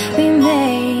plans we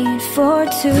made for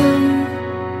two?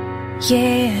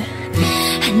 Yeah,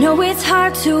 I know it's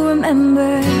hard to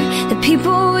remember the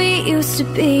people we used to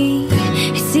be.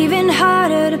 It's even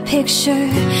harder to picture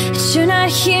that you're not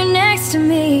here next to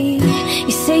me.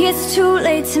 You say it's too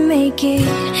late to make it,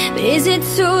 but is it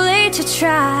too late to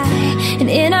try? And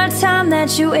in our time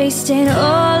that you wasted,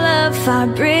 all of our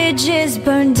bridges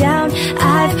burned down.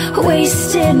 I've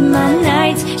wasted my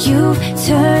nights, you've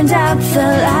turned out the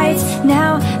lights.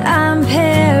 Now I'm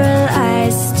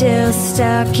paralyzed, still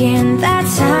stuck in that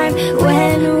time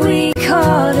when we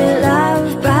called it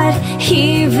love. But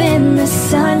even the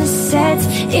sun sets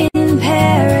in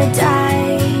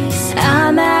paradise.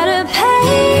 I'm at a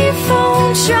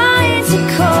payphone trying to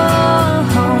call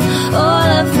home. All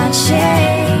of my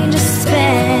change I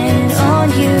spent on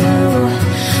you.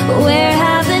 Where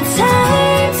have the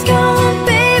times gone,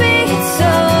 baby? It's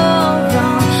so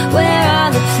wrong. Where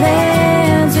are the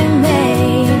plans we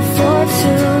made for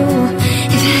two?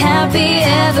 If happy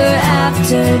ever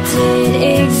after did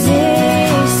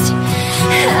exist,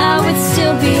 I would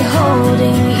still be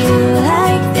holding you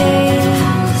like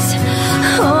this.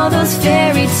 All those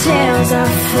fairy tales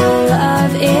are full of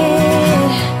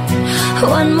it.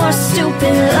 One more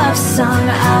stupid love song,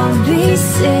 I'll be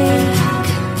sick.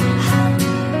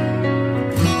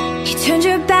 You turned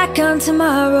your back on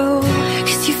tomorrow,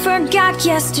 'cause you forgot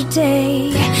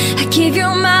yesterday. I gave you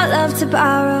my love to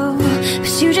borrow,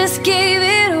 but you just gave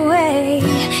it away.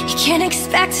 You can't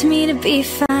expect me to be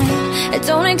fine, I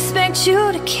don't expect you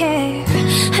to care.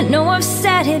 I know I've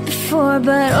said it before,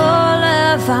 but all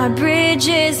of our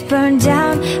bridges burned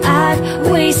down. I've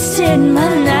wasted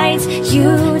my nights, you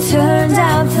turned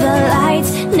out the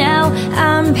lights. Now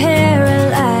I'm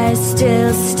paralyzed,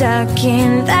 still stuck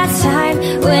in that time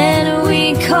when we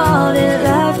called it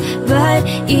love. But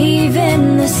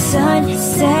even the sun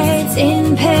sets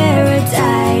in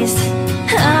paradise.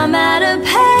 I'm at a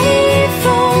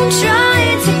payphone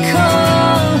trying to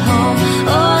call home.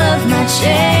 All of my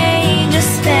change I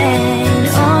spent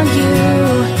on you.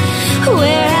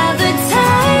 Where have the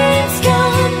times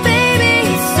gone, baby?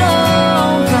 It's so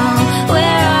wrong.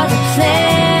 Where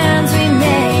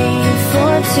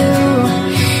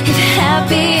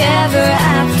ever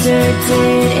after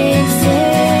did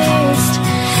exist,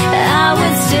 I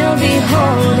would still be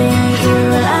holding you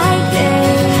like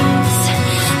this.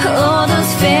 All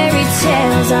those fairy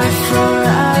tales are full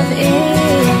of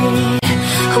it.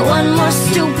 One more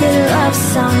stupid love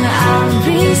song I'll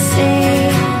be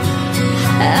singing.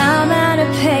 I'm at a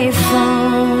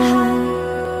payphone.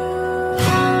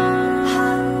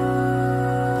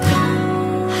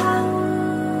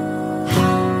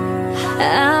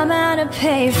 I'm at a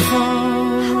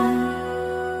payphone.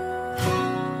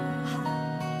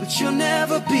 But you'll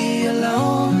never be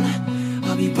alone.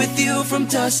 I'll be with you from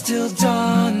dusk till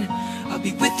dawn. I'll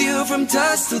be with you from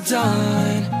dusk till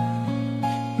dawn.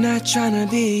 Not trying to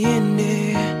be in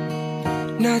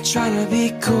there, not trying to be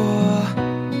cool,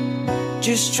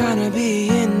 just trying to be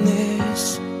in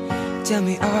this. Tell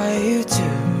me, are you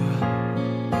too?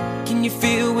 Can you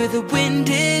feel where the wind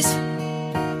is?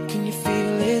 Can you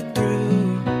feel it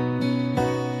through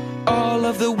all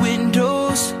of the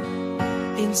windows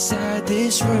inside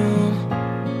this room?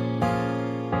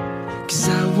 'Cause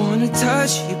I wanna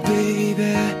touch you,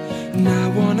 baby, and I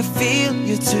wanna feel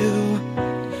you too.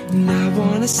 And I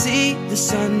wanna see the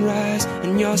sunrise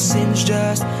and your sins,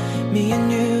 just me and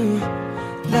you.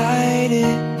 Light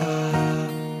it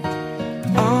up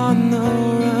on the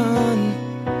run.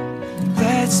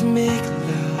 Let's make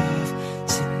love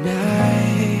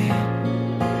tonight.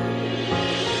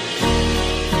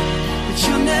 But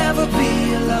you'll never be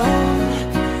alone.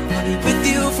 I'll be with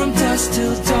you from dusk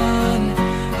till dawn.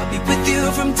 I'll be with you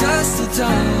from dusk till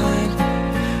dawn.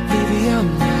 Baby, I'm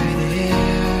right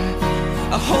here.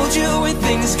 I'll hold you when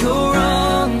things go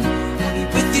wrong. I'll be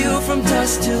with you from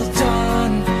dusk till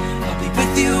dawn. I'll be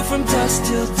with you from dusk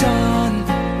till dawn.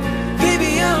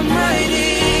 Baby, I'm right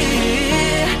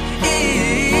here.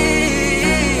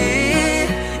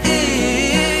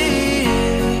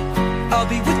 I'll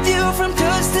be with you from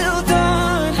dusk till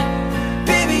dawn.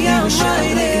 Baby, I'm right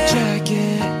here. Like a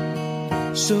jacket,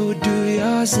 so do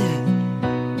yours in.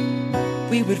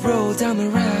 We would roll down the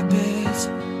rapids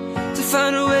to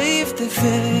find a wave that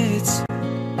fits.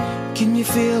 Can you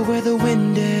feel where the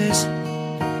wind is?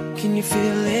 Can you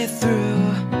feel it through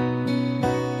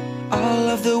all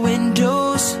of the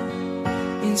windows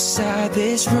inside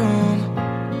this room?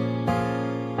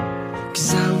 'Cause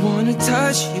I wanna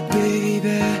touch you,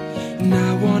 baby, and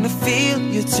I wanna feel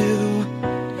you too.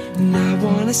 And I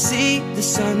wanna see the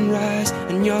sunrise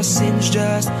and your sins,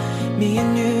 just me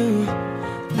and you.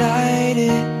 Light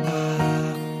it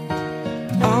up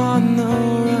on the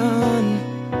run.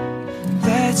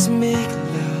 Let's make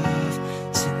love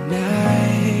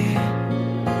tonight.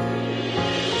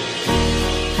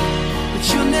 But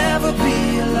you'll never be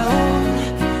alone.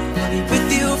 I'll be with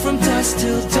you from dusk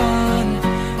till dawn.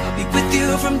 I'll be with you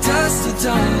from dusk till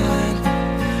dawn.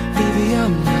 Baby,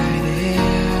 I'm right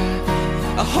here.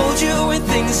 I'll hold you when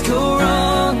things go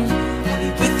wrong. I'll be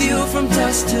with you from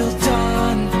dusk till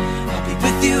dawn. I'll be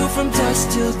with you from dusk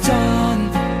till dawn.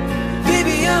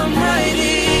 Baby, I'm right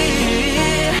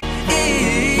here.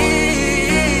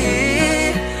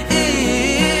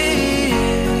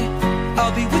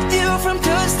 I'll be with you from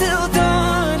dusk till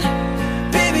dawn.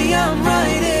 Baby, I'm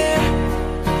right here.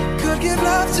 Could give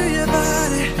love to your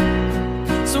body,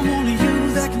 so only you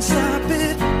that can stop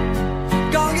it.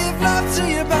 Gonna give love to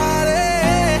your body,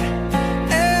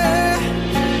 yeah.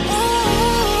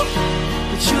 Ooh.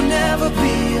 But you'll never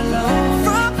be alone.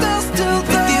 From dusk till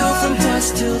dawn. With you from dusk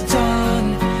till dawn.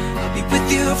 I'll be with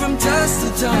you from dusk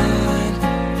till dawn.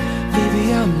 Baby,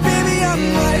 I'm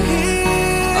right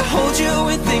here. I'll hold you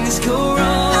when things go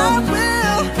wrong. I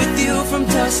will. With you from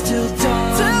dusk till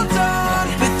dawn. Till dawn.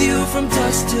 With you from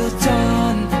dusk till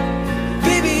dawn.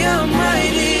 Baby, I'm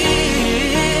right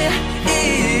here.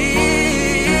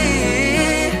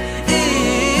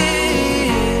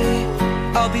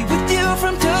 I'll be with you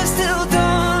from dusk till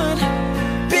dawn.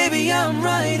 Baby, I'm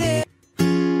right here.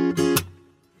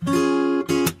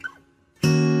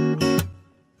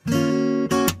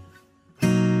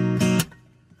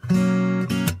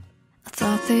 I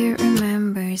thought that you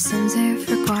remember, since I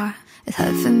forgot. It's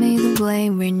hard for me to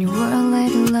blame when you were a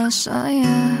little lost, oh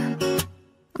yeah.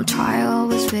 I'm tired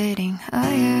always waiting,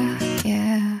 oh yeah,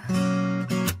 yeah.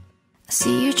 I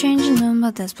see you changing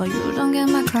number, that's why you don't get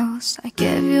my calls. I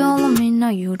gave you all of me, now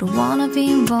you don't wanna be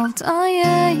involved, oh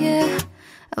yeah, yeah.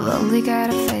 I've only got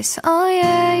a face, oh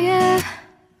yeah, yeah.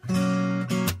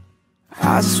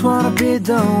 I just wanna be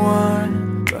the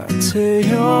one, but till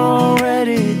you're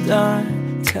already done.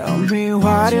 Tell me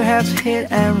why do you have to hit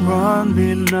and run me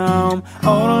now? I'm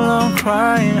all alone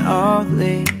crying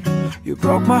ugly. You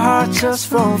broke my heart just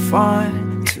for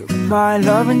fun. Took my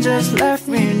love and just left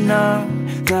me numb.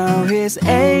 Now it's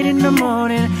 8 in the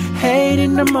morning, hate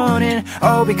in the morning,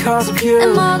 all because of you.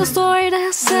 And all the story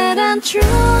that's said and true,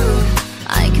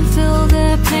 I can feel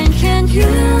the pain, can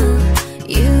you?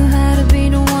 You had to be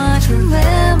the one to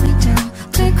let me down,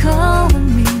 to cover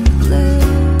me blue.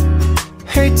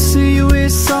 Hate to see you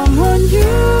with someone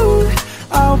new,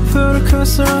 I'll put a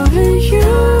cursor on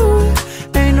you.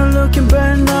 Ain't no looking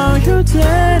back now, you're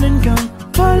dead and gone.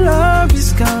 My love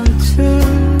is gone too.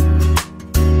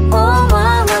 Oh,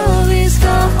 my love is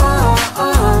gone.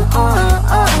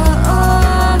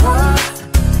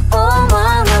 Oh,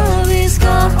 my love is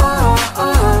gone.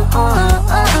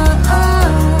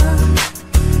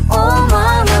 Oh,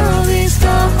 my love is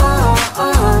gone.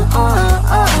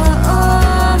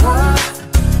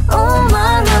 Oh,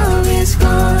 my love is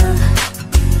gone.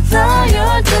 Now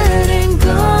you're dead and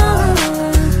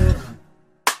gone.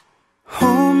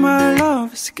 Oh, my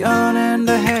love is gone and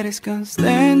the head is gone,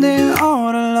 standing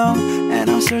all alone. And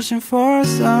I'm searching for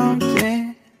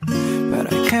something,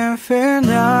 but I can't feel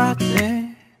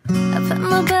nothing. I've had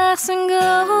my bags and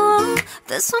go,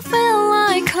 this don't feel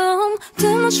like home.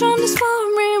 Too much on this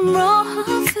boring road,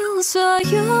 I feel so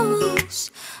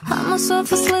used. I'm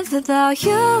myself asleep without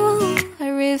you, I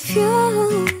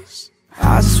refuse.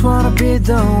 I just wanna be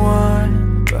the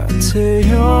one, but till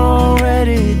you're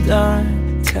already done.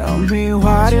 Tell me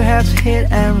why do you have to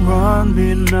hit and run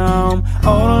me now? I'm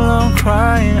all alone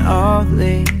crying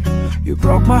ugly. You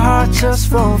broke my heart just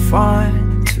for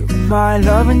fun, took my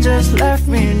love and just left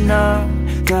me numb.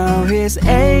 Now it's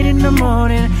 8 in the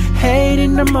morning, hate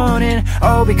in the morning,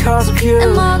 all because of you.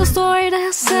 And all the story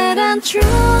that's said and true,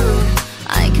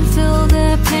 I can feel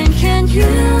the pain, can you?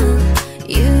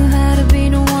 You had to be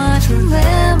the one to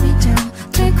let me down,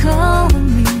 to cover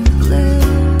me blue.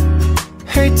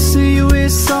 Hate to see you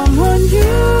with someone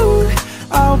new,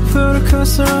 I'll put a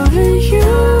cursor on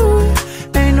you.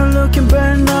 Ain't no looking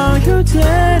back now, you're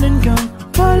dead and gone.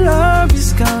 My love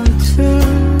is gone too.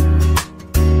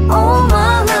 Oh,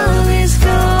 my love is gone.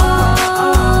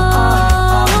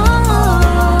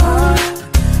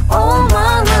 Oh,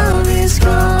 my love is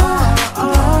gone.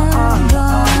 Gone,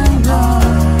 gone,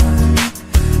 gone.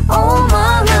 Oh,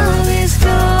 my love is gone.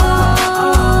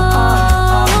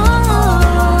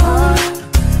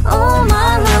 Oh,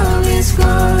 my love is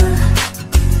gone.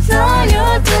 Now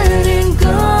you're dead and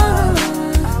gone.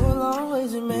 I will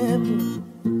always remember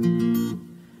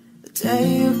the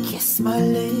day you kissed my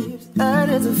lips. That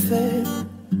is a fact.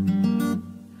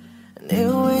 And it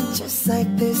went just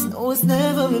like this. No, it's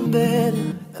never been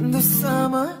better than the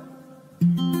summer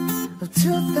of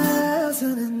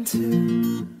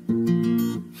 2002.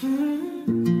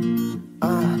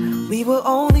 We were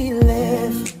only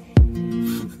 11,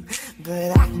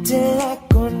 but acting like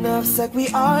grown-ups, like we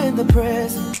are in the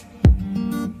present.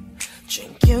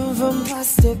 Drinking from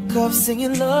plastic cups,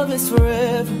 singing love is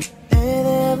forever and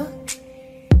ever.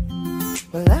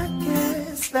 Well, I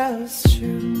guess that was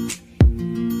true.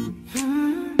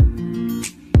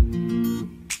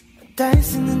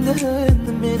 Dancing in the hood, in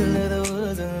the middle of the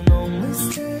woods, and no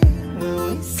mistake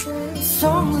when we sang a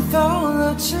song with all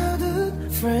our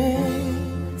childhood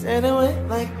friends. And it went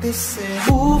like this, said,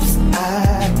 oops,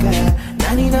 I got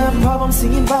 99 problems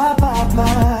singing bye, bye,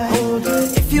 bye.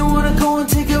 If you wanna go and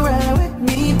take a ride with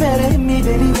me, better hit me,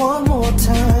 baby, one more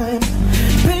time.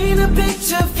 Paint a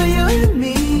picture for you and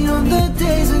me on the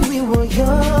days when we were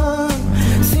young,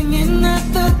 singing at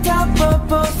the top of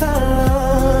both our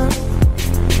lungs.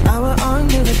 Now we're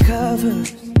under the covers.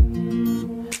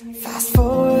 Fast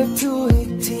forward to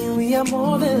 18, we are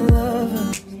more than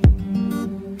lovers.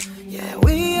 Yeah,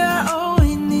 we are all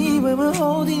we need when we're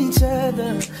holding each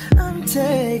other. I'm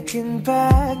taken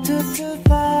back to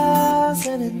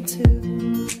 2002.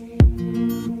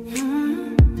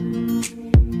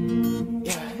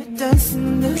 Dancing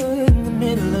in the hood, in the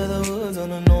middle of the woods,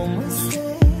 on a normal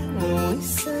day when we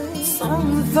sang a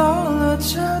song with all our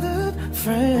childhood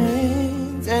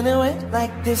friends. And it went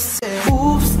like this, said,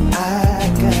 oops, I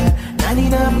got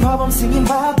 99 problems singing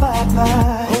bye, bye,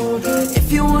 bye.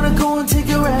 If you wanna go and take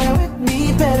a ride with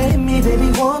me, better hit me, baby,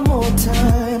 one more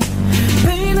time.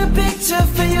 Paint a picture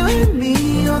for you and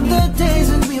me on the days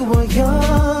when we were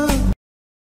young.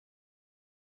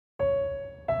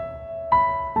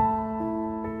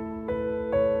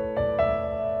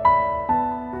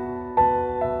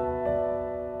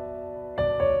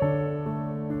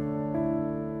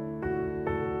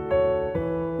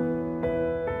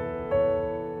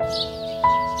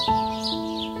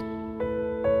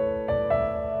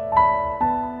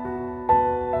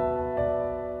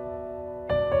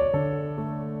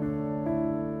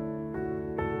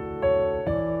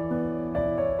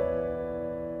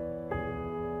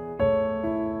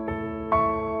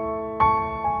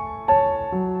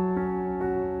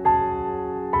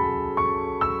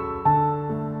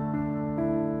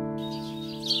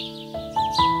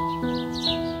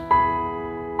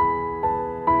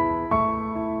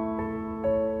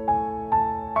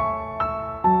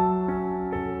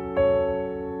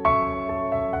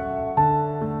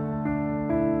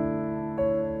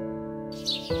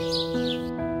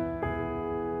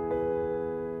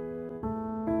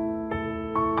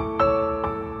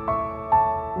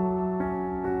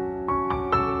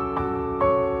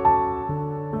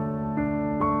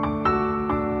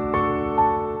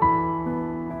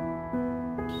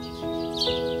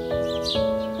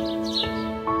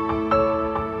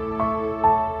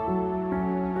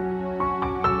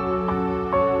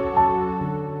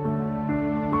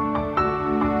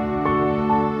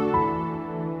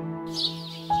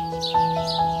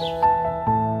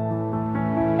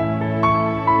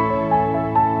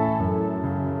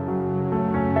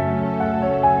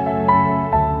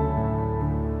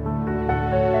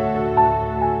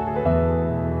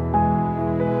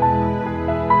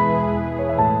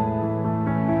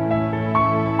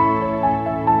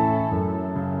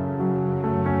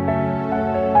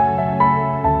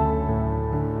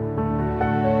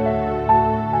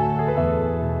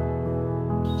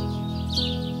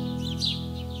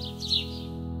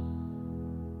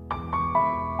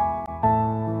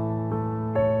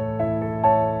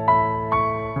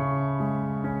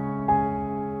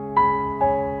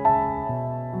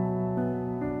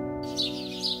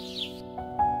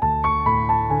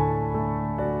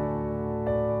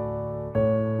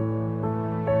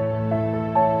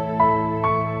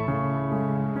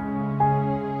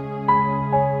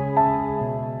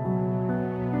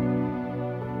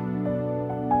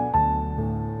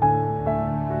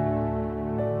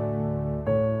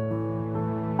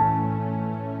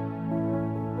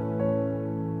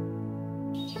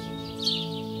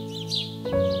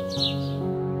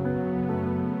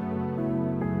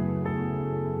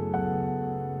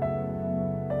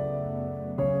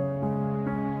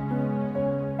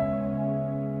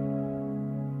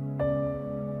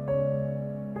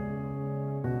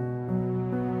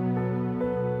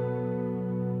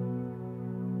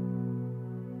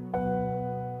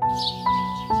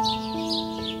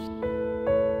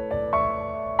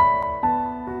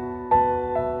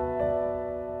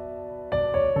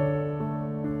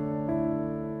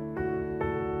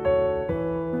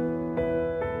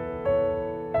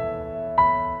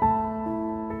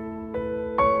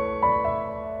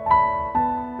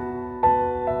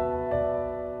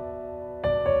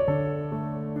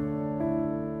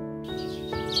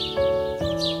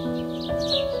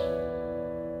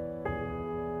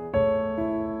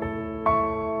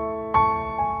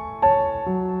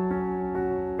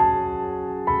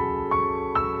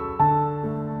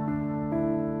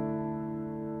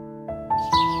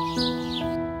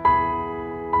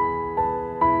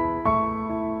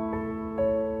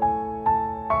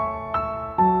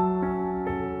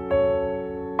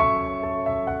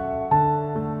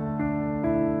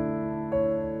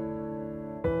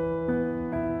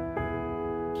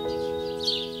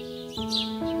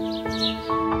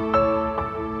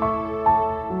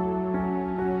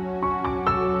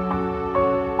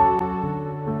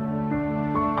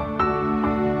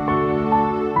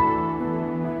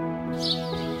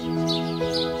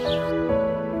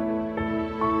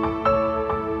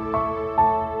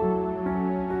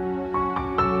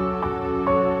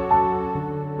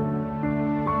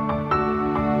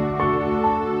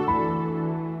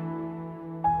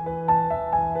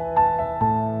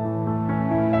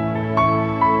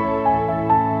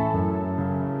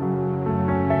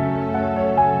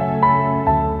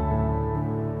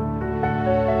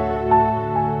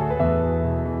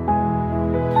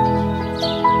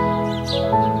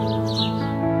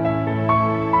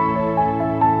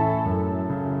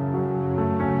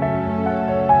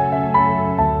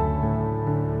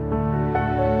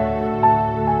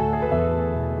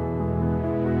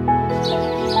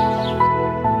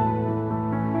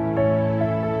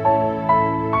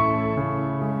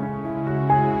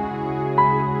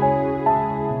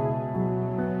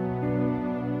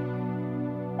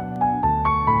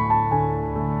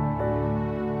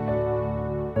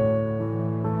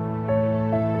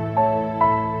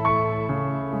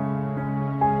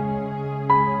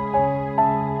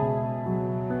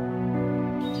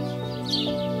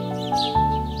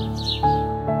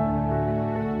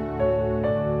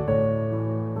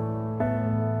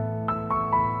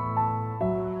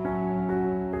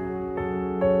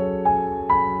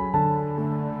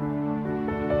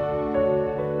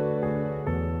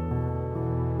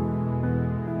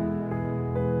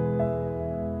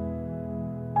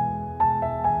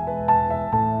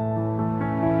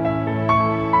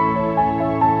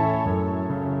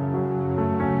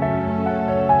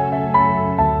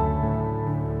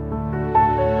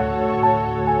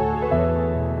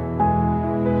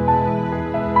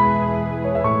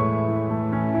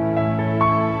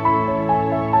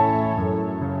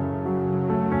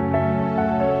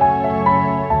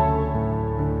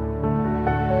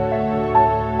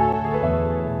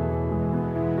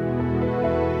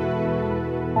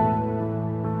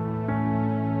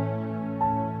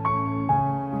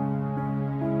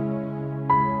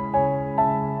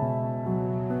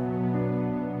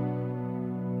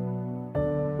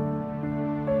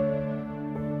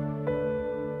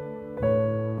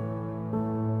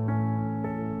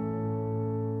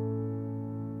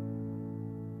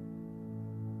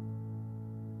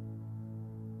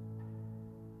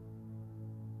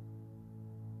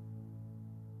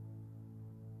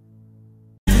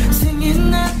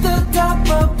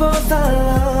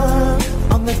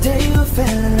 the day you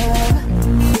fell in love.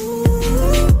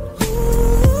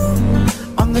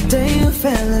 On the day you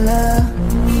fell in love.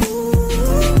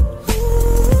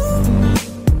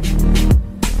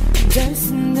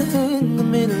 Dancing in the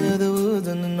middle of the woods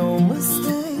and no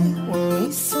mistake. What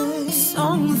we say?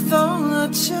 Song with all our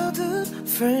childhood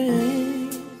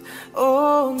friends.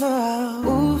 Oh no,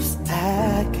 oops,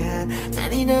 I got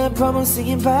 99 problems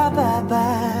singing bye bye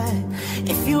bye.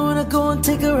 If you wanna go and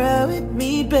take a ride with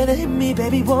me, better hit me,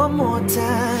 baby, one more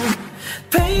time.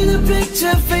 Paint a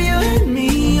picture for you and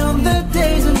me on the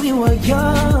days when we were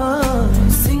young,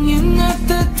 singing at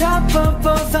the top of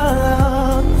both our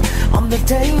lungs. On the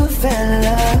day we fell in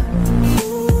love.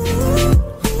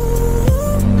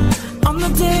 On the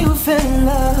day we fell in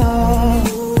love.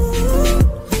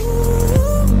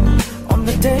 On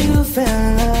the day we fell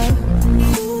in love.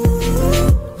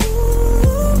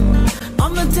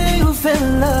 On the day we fell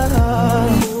in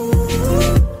love.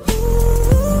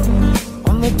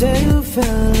 On the day we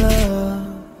fell in love.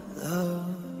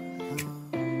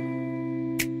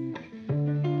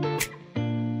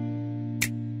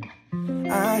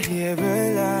 I hear a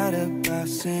lot about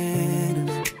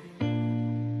sinners.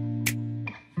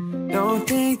 Don't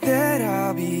think that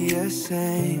I'll be a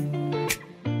saint,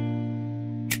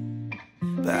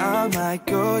 but I might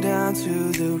go down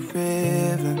to the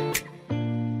river.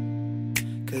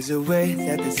 'Cause the way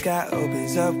that the sky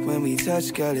opens up when we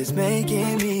touch, girl, is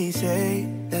making me say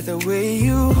that the way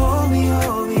you hold me,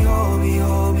 hold me, hold me,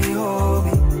 hold me, hold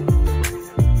me,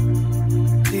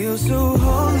 feels so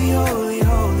holy, holy,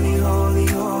 holy, holy,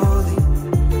 holy.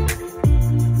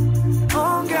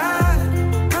 Oh God,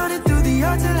 running through the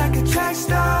altar like a track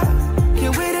star.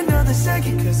 Can't wait another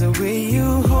second, 'cause the way you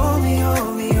hold me,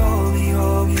 hold me, hold me,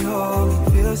 hold me, hold me,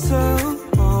 feels so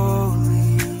holy.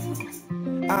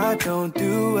 I don't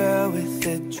do well with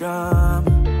the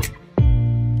drama.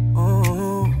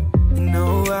 Oh, no,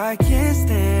 I can't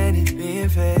stand it being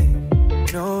fake.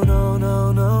 No, no,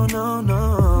 no, no, no, no.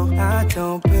 I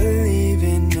don't believe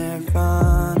in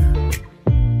nirvana,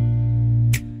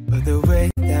 but the way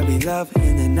that we love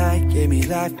in the night gave me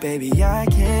life, baby. I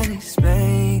can't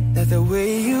explain that the way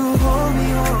you hold me,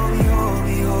 hold me, hold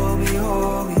me, hold me,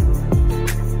 hold me,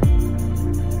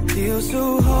 feels so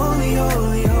holy,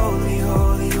 holy, holy,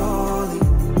 holy, holy.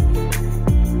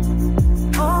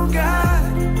 Oh God,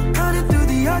 running through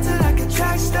the altar like a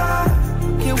track star.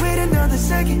 Can't wait another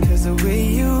second, 'cause the way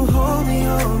you hold me,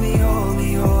 hold me, hold me,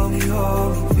 hold me,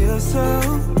 hold me, feels so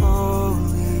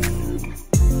holy.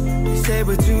 You say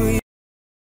we're too young.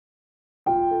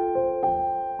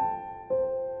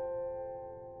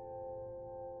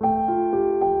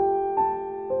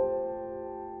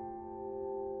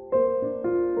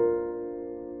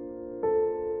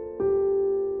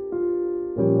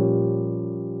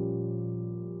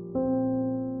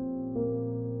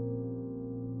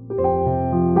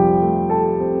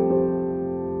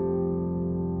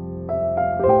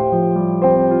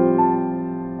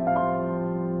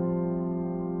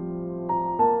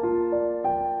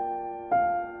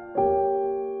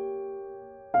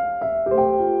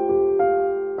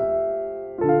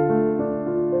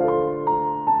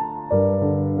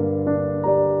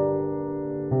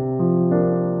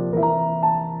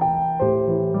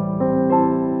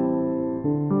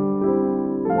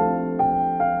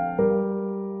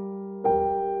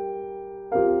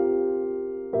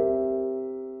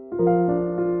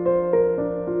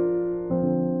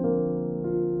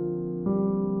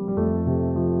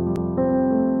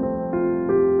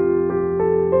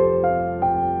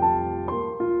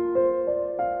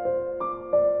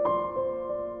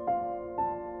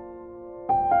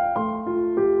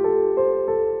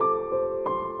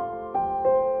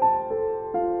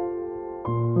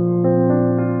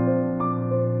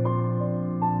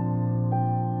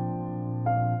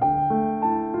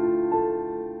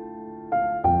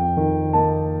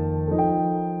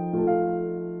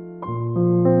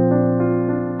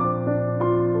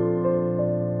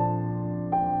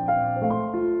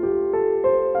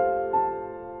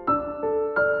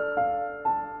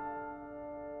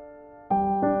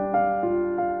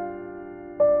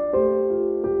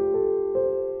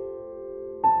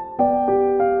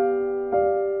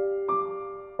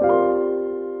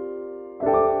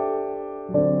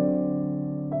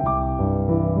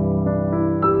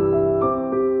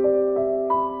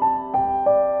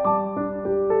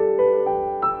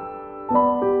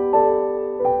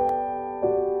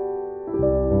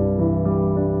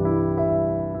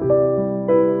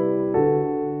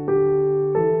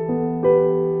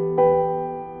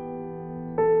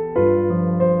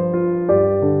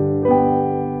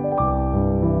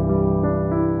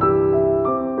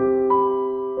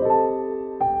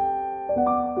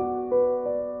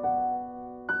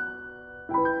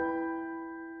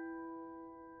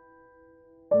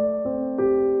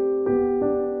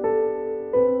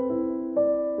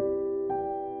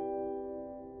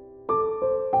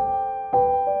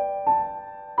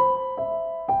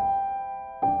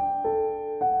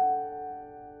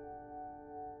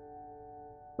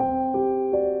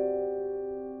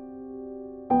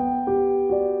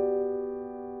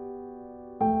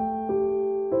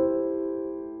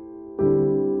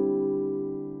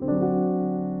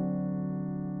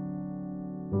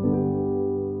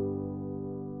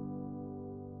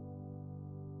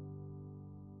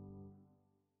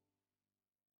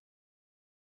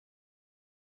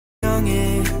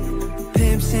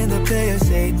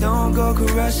 say don't go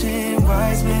crushing.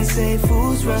 Wise men say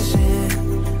fools rushing,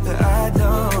 but I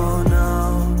don't know.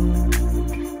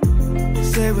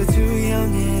 Say we're too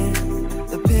young and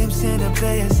the pimps and the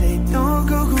players say don't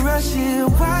go crushing.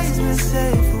 Wise men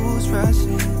say fools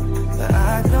rushing, but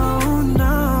I don't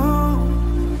know.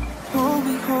 Hold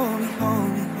me, hold me, hold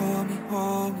me, hold me,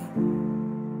 hold me.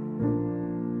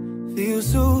 Feel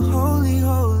so holy,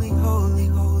 holy, holy,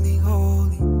 holy,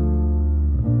 holy.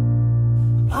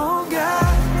 Oh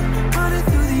God, running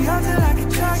through the altar like a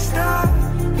track star.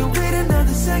 Can't wait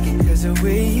another second, cause the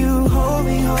way you hold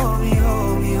me, hold me,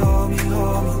 hold me, hold me,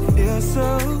 hold me, feel so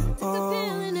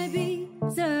feeling a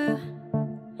visa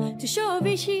to show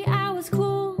Vichy I was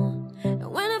cool. And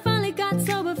when I finally got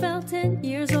sober, felt 10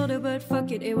 years older, but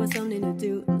fuck it, it was something to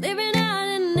do. Living out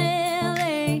in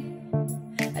LA,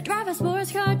 I drive a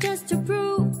sports car just to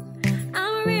prove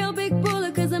I'm a real big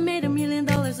baller, cause I made $1 million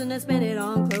and I spent it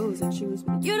on clothes and shoes.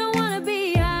 But you don't wanna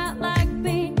be out like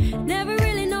me, never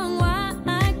really known why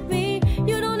like me.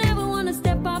 You don't ever wanna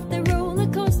step off the roller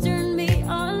coaster and be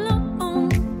all alone.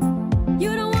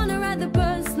 You don't wanna ride the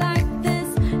bus like this,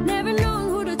 never knowing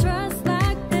who to trust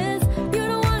like this. You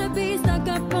don't wanna be stuck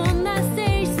up on that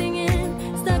stage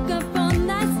singing, stuck up on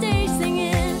that stage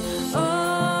singing.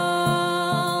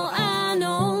 All I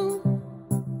know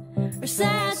are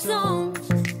sad songs,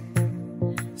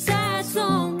 sad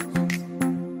songs.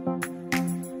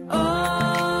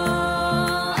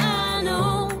 All I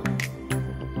know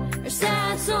are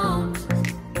sad songs,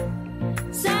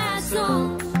 sad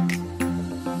songs.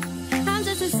 I'm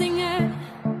just a singer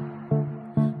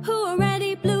who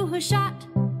already blew her shot.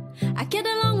 I get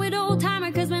along with old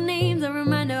timer cause my name's a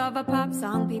reminder of a pop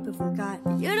song people forgot.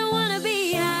 You don't wanna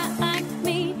be out like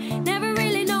me, never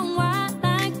really known why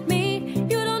like me.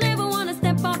 You don't ever wanna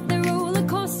step off the roller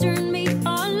coaster and be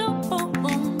all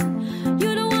alone.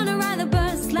 You don't wanna ride the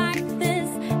bus like this,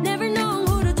 never know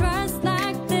who to trust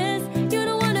like this. You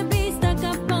don't wanna be stuck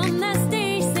up on that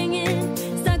stage singing,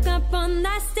 stuck up on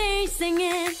that stage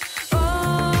singing.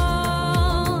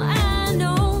 All I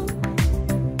know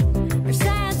are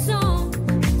sad songs,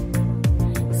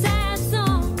 sad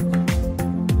songs.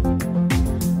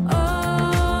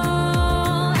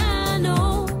 All I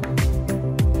know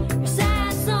are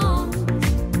sad songs,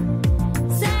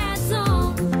 sad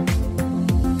songs.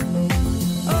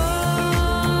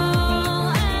 All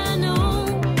I know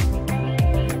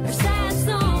are sad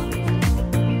songs,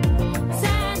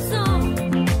 sad songs.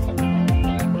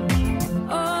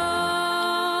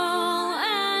 All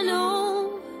I know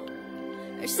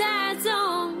are sad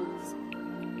songs,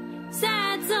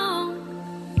 sad songs.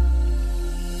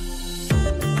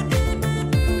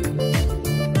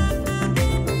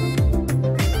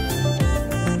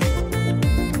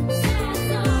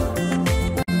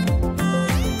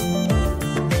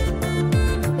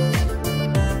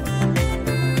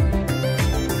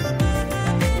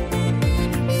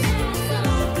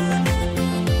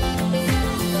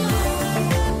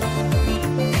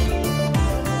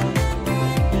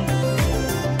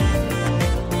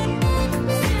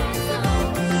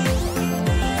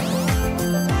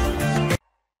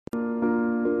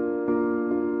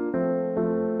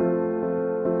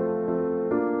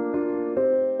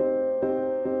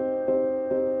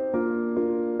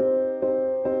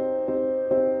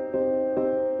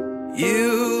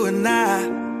 You and I,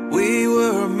 we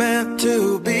were meant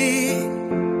to be.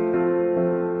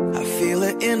 I feel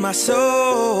it in my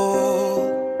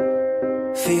soul,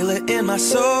 feel it in my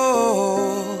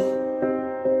soul.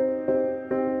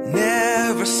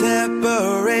 Never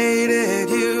separated,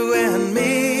 you and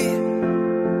me.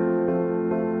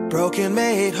 Broken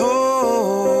made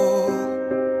whole,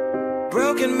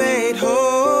 broken made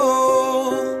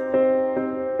whole.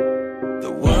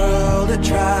 The world that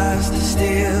tries to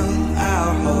steal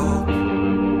our hope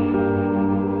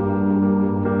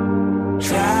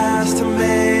tries to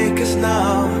make us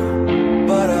numb,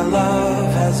 but our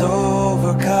love has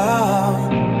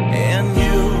overcome. And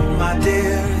you, my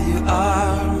dear, you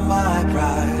are my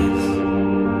prize.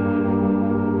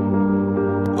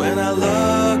 When I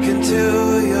look into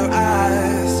your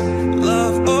eyes,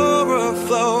 love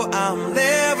overflow, I'm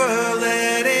never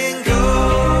letting go.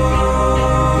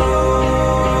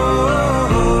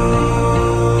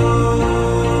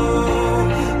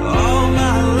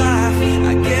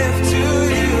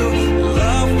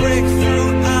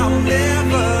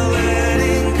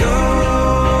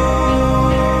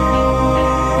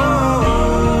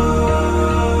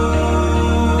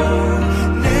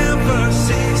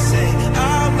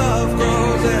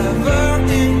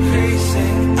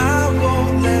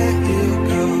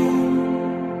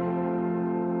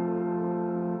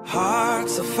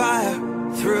 Hearts of fire,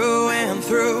 through and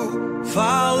through.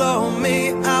 Follow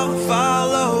me, I'll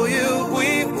follow you.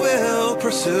 We will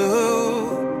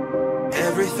pursue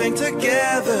everything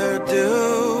together,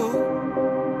 do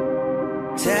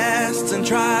tests and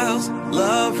trials,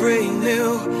 love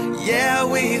renew. Yeah,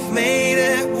 we've made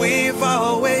it, we've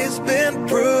always been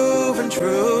proven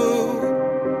true.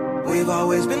 We've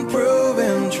always been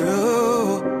proven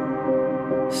true.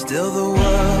 Still the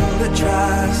world that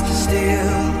tries to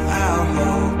steal our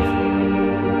hope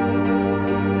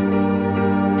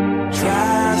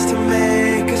tries to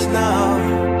make us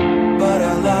numb, but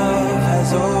our love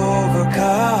has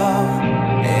overcome.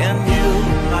 And you,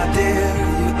 my dear,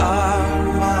 you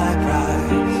are my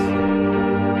prize.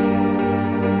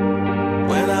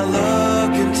 When I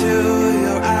look into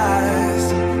your eyes,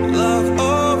 love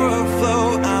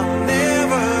overflow, I'm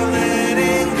never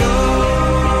letting go.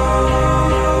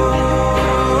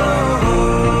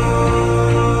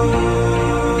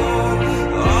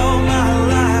 All my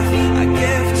life I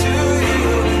give to you,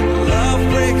 love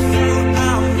breakthrough,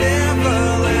 I'm never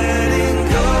letting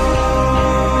go.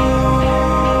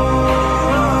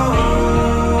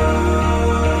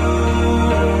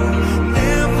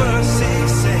 Never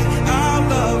ceasing, our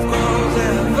love grows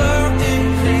ever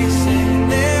increasing,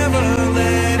 never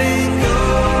letting go.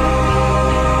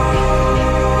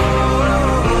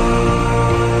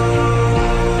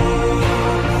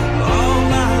 All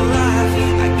my life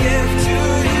I give to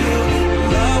you,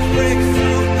 love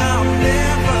breakthrough, I'm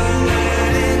never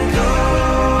letting go.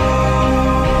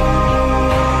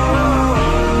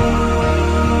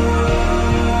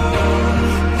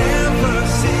 Never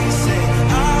ceasing,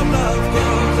 our love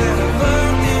grows ever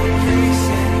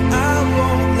increasing, I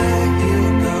won't let you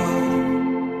go.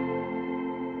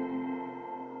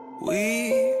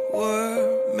 We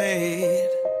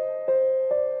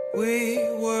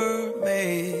were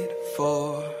made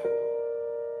for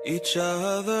each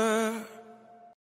other.